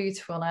wisdom's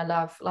beautiful, and I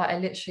love, like, I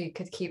literally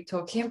could keep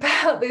talking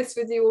about this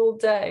with you all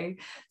day.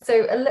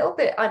 So a little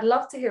bit, I'd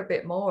love to hear a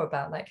bit more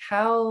about, like,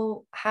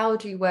 how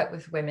do you work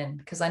with women?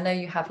 Because I know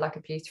you have like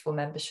a beautiful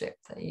membership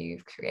that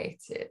you've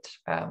created.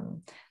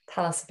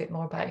 Tell us a bit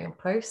more about your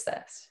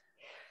process.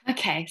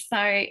 Okay,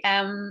 so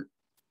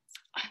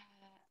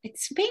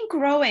it's been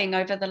growing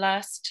over the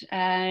last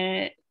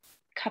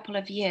couple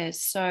of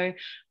years. So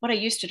what I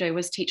used to do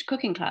was teach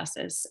cooking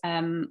classes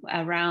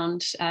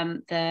around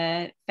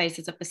the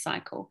phases of the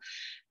cycle,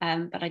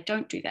 but I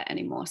don't do that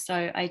anymore.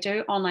 So I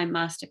do online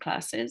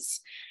masterclasses,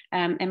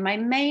 and my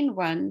main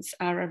ones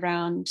are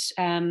around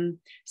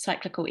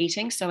cyclical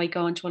eating. So I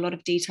go into a lot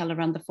of detail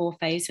around the 4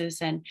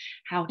 phases and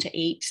how to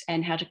eat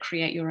and how to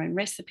create your own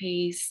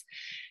recipes.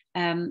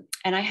 And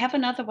I have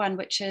another one,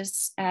 which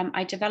is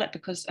I developed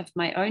because of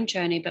my own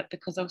journey, but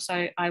because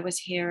also I was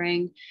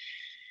hearing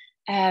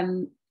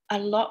a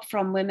lot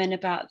from women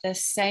about the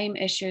same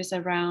issues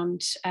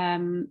around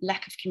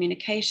lack of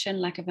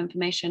communication, lack of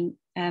information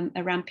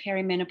around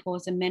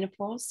perimenopause and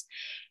menopause.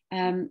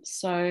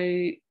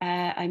 So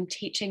I'm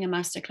teaching a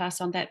masterclass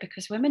on that,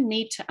 because women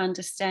need to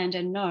understand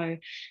and know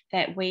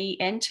that we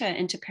enter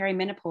into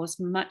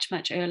perimenopause much,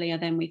 much earlier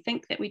than we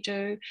think that we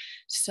do.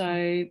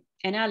 So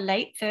in our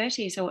late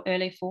 30s or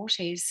early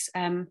 40s,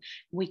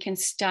 we can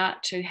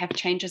start to have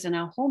changes in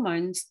our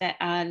hormones that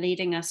are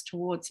leading us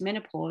towards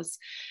menopause,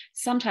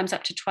 sometimes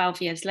up to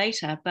 12 years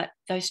later. But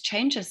those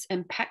changes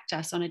impact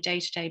us on a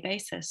day-to-day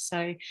basis.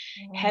 So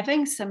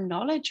having some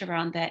knowledge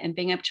around that and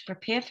being able to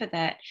prepare for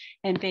that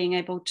and being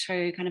able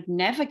to kind of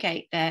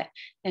navigate that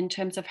in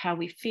terms of how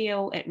we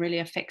feel, it really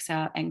affects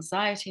our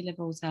anxiety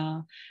levels,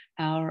 our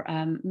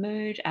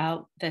mood,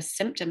 the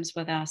symptoms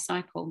with our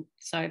cycle.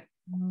 So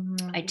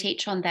I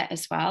teach on that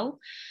as well.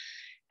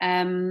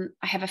 I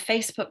have a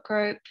Facebook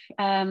group,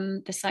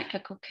 the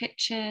Cyclical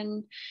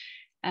Kitchen.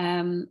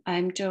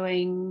 I do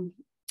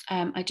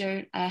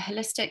a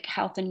holistic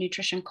health and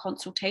nutrition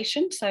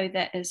consultation. So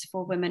that is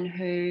for women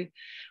who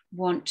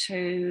want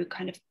to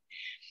kind of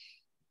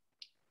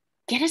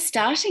get a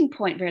starting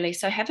point, really.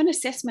 So have an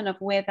assessment of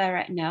where they're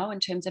at now in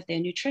terms of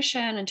their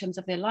nutrition, in terms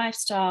of their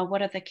lifestyle,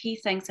 what are the key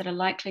things that are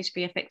likely to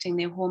be affecting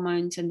their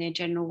hormones and their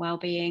general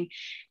well-being,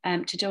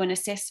 to do an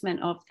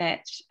assessment of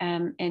that,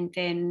 and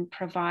then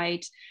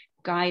provide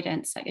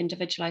guidance, like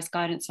individualized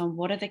guidance on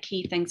what are the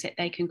key things that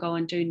they can go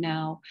and do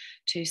now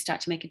to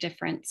start to make a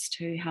difference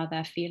to how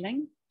they're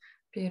feeling.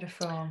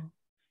 Beautiful.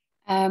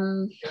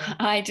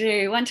 I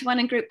do one-to-one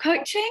and group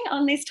coaching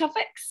on these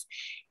topics,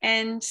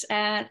 and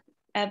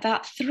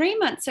about 3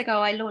 months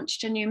ago, I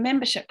launched a new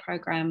membership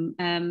program.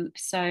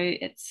 So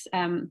it's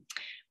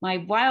my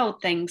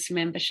Wild Things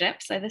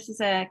membership. So this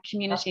is a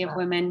community of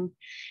women,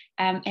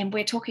 and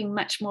we're talking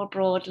much more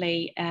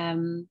broadly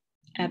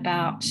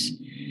about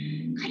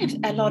kind of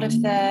a lot of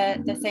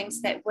the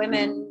things that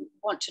women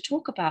want to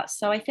talk about.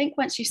 So I think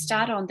once you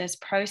start on this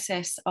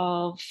process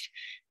of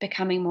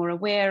becoming more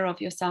aware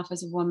of yourself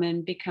as a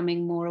woman,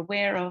 becoming more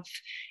aware of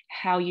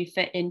how you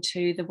fit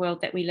into the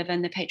world that we live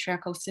in, the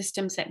patriarchal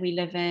systems that we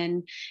live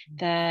in,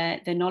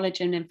 the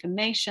knowledge and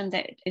information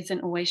that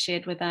isn't always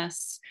shared with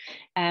us,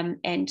 and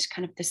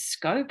kind of the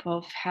scope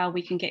of how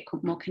we can get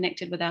more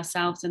connected with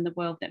ourselves and the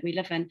world that we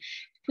live in.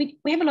 We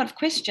have a lot of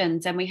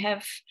questions, and we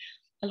have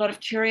a lot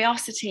of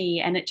curiosity,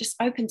 and it just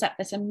opens up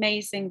this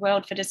amazing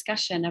world for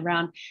discussion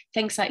around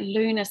things like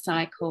lunar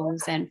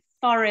cycles and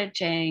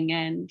foraging.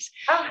 And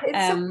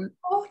it's so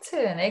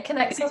important. It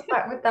connects us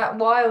back with that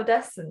wild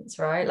essence,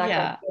 right? Like,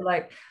 I feel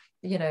like,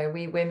 you know,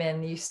 we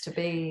women used to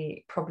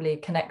be probably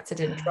connected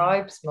in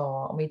tribes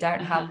more, and we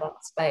don't have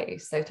that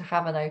space. So to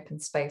have an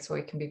open space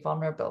where we can be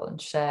vulnerable and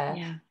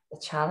share the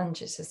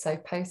challenges is so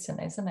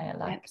potent, isn't it?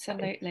 Like,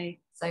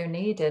 absolutely. So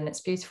needed, and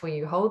it's beautiful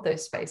you hold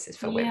those spaces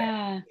for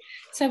women.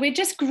 So we're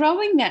just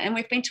growing that, and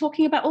we've been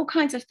talking about all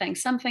kinds of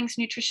things, some things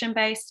nutrition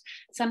based,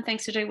 some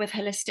things to do with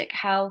holistic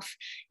health,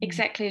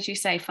 exactly as you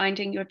say,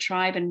 finding your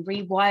tribe and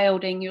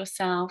rewilding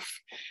yourself.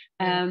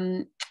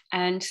 And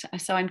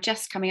so I'm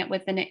just coming up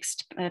with the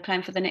next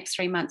plan for the next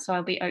 3 months. So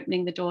I'll be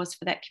opening the doors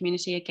for that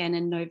community again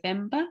in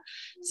November.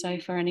 So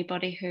for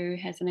anybody who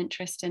has an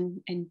interest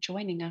in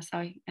joining us,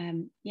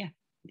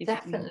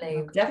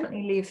 definitely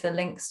leave the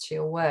links to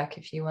your work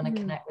if you want to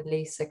connect with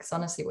Lisa, because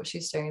honestly what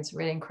she's doing is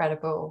really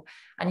incredible,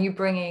 and you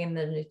bringing in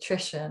the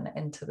nutrition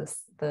into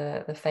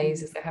the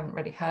phases that haven't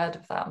really heard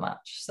of that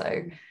much.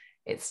 So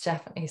it's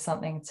definitely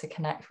something to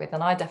connect with,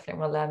 and I definitely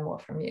want to learn more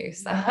from you,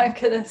 so I'm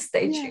gonna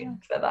stay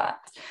tuned for that.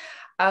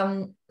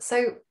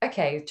 So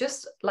okay,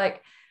 just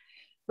like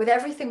with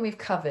everything we've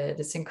covered,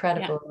 it's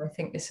incredible. I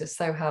think this is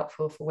so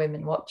helpful for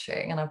women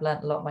watching, and I've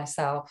learned a lot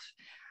myself.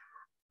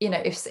 You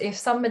know, if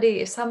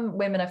some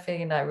women are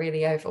feeling like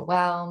really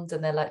overwhelmed,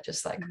 and they're like,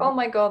 just like, oh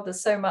my God,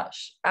 there's so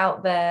much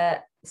out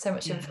there, so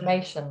much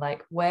information,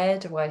 like, where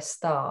do I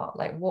start?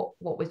 Like, what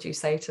would you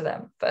say to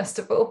them, first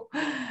of all?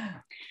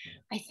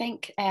 I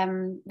think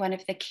one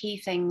of the key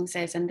things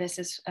is, and this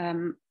is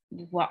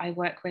what I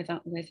work with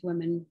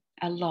women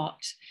a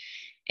lot,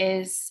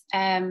 is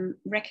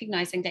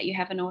recognizing that you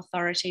have an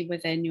authority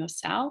within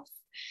yourself,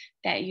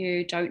 that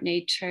you don't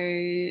need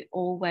to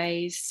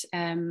always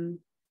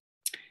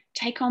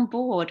take on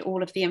board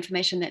all of the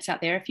information that's out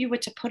there. If you were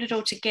to put it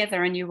all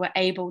together and you were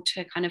able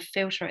to kind of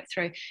filter it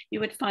through, you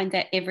would find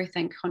that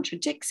everything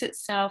contradicts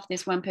itself.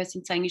 There's one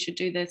person saying you should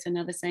do this,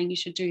 another saying you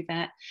should do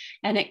that,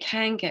 and it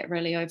can get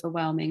really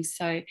overwhelming.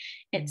 So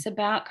it's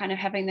about kind of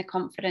having the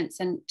confidence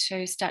and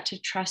to start to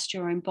trust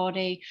your own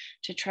body,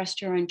 to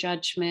trust your own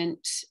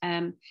judgment,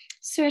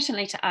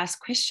 certainly to ask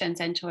questions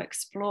and to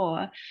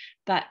explore,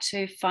 but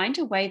to find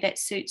a way that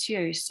suits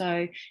you.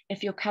 So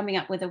if you're coming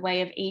up with a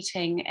way of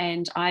eating,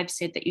 and I've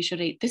said that you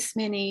should eat this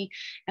many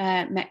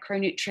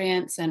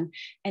macronutrients,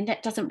 and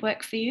that doesn't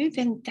work for you,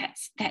 then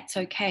that's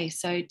okay.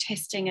 So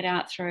testing it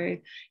out through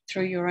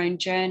your own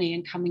journey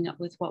and coming up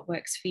with what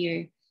works for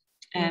you.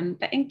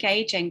 But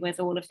engaging with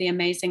all of the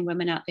amazing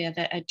women out there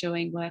that are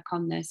doing work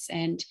on this,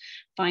 and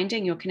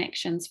finding your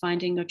connections,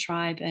 finding your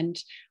tribe, and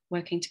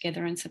working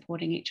together and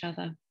supporting each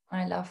other.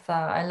 I love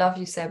that. I love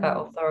you say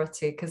about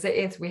authority, because it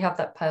is, we have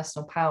that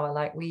personal power,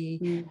 like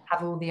we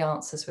have all the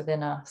answers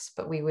within us,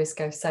 but we always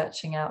go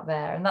searching out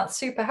there, and that's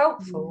super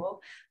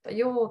helpful, but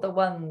you're the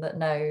one that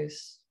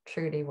knows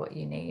truly what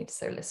you need,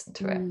 so listen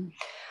to it.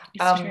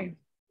 It's true.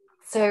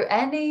 So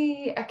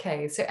any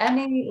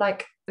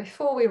like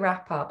before we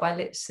wrap up,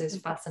 this is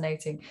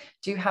fascinating.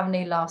 Do you have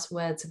any last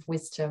words of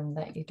wisdom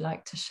that you'd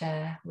like to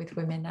share with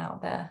women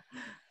out there?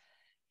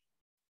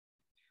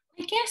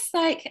 I guess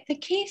like the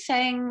key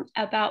thing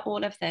about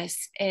all of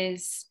this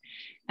is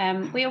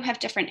we all have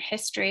different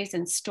histories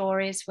and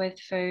stories with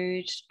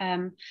food,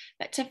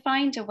 but to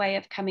find a way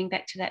of coming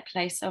back to that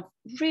place of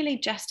really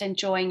just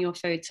enjoying your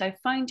food. So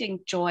finding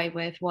joy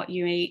with what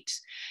you eat,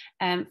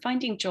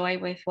 finding joy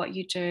with what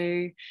you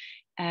do,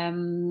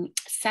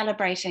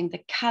 celebrating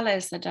the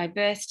colors, the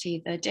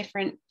diversity, the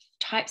different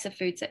types of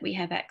foods that we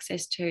have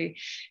access to,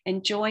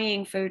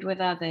 enjoying food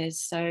with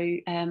others. So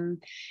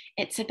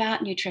it's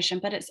about nutrition,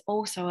 but it's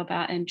also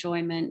about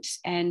enjoyment.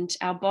 And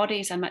our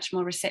bodies are much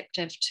more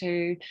receptive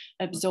to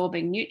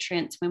absorbing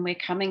nutrients when we're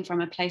coming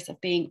from a place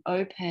of being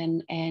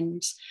open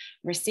and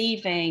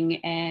receiving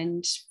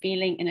and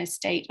feeling in a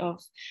state of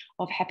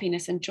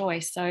happiness and joy.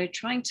 So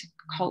trying to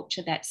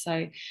culture that.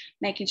 So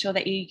making sure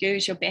that you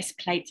use your best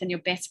plates and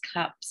your best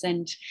cups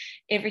and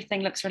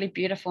everything looks really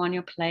beautiful on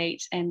your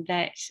plate, and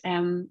that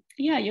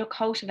you're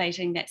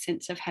cultivating that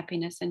sense of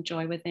happiness and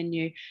joy within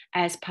you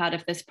as part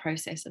of this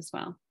process as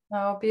well.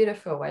 Oh,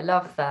 beautiful. I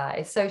love that.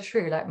 It's so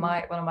true. Like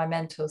one of my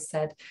mentors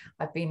said,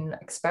 I've been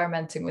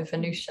experimenting with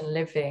Venusian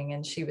living,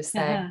 and she was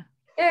saying,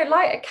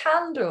 light a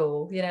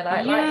candle, light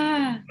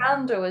a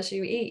candle as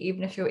you eat,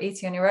 even if you're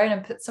eating on your own,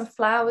 and put some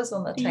flowers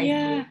on the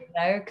table,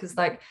 because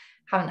like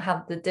haven't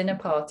had the dinner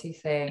party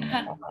thing.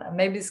 And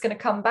maybe it's going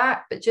to come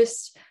back, but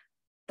just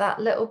that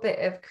little bit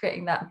of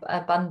creating that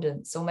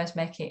abundance, almost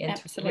making it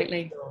into a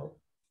ritual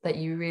that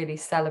you really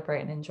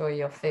celebrate and enjoy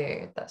your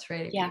food. That's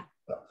really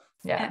beautiful.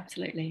 Yeah,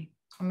 absolutely.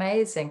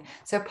 Amazing.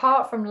 So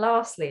apart from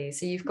lastly,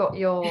 so you've got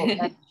your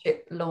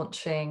membership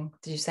launching,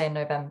 did you say in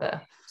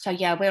November? So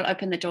we'll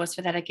open the doors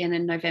for that again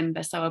in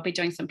November. So I'll be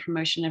doing some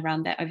promotion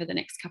around that over the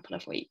next couple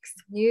of weeks.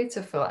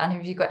 Beautiful. And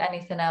have you got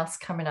anything else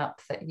coming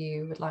up that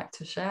you would like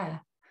to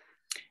share?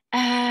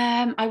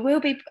 I will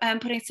be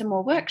putting some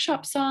more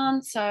workshops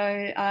on. So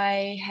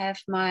I have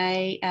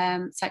my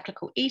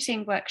cyclical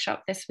eating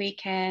workshop this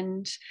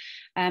weekend.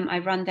 I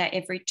run that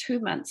every 2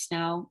 months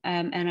now,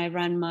 and I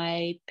run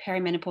my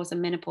perimenopause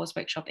and menopause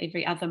workshop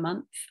every other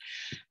month.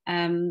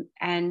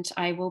 And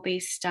I will be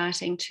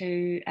starting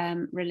to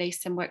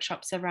release some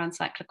workshops around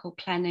cyclical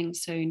planning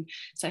soon.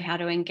 So how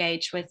to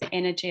engage with the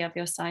energy of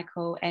your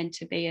cycle and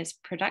to be as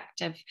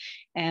productive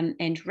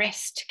and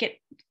rest, get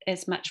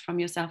as much from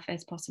yourself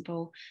as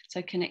possible.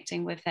 So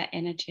connecting with that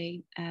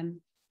energy.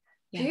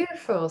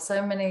 Beautiful.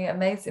 So many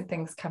amazing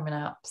things coming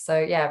up. So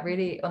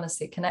really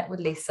honestly connect with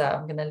Lisa.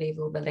 I'm going to leave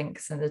all the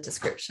links in the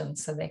description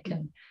so they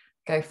can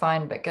go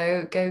find, but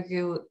go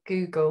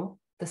Google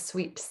the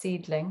Sweet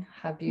Seedling,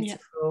 her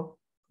beautiful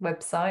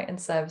website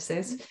and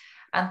services.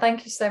 And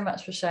thank you so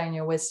much for sharing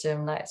your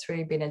wisdom. Like, it's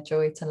really been a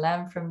joy to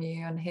learn from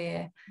you and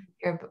hear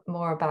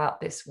more about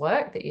this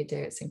work that you do.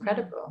 It's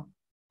incredible.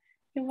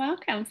 You're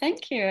welcome.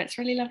 Thank you. It's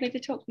really lovely to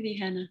talk with you,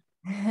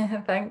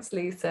 Hannah. Thanks,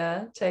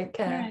 Lisa. Take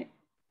care.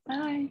 All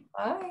right.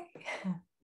 Bye. Bye.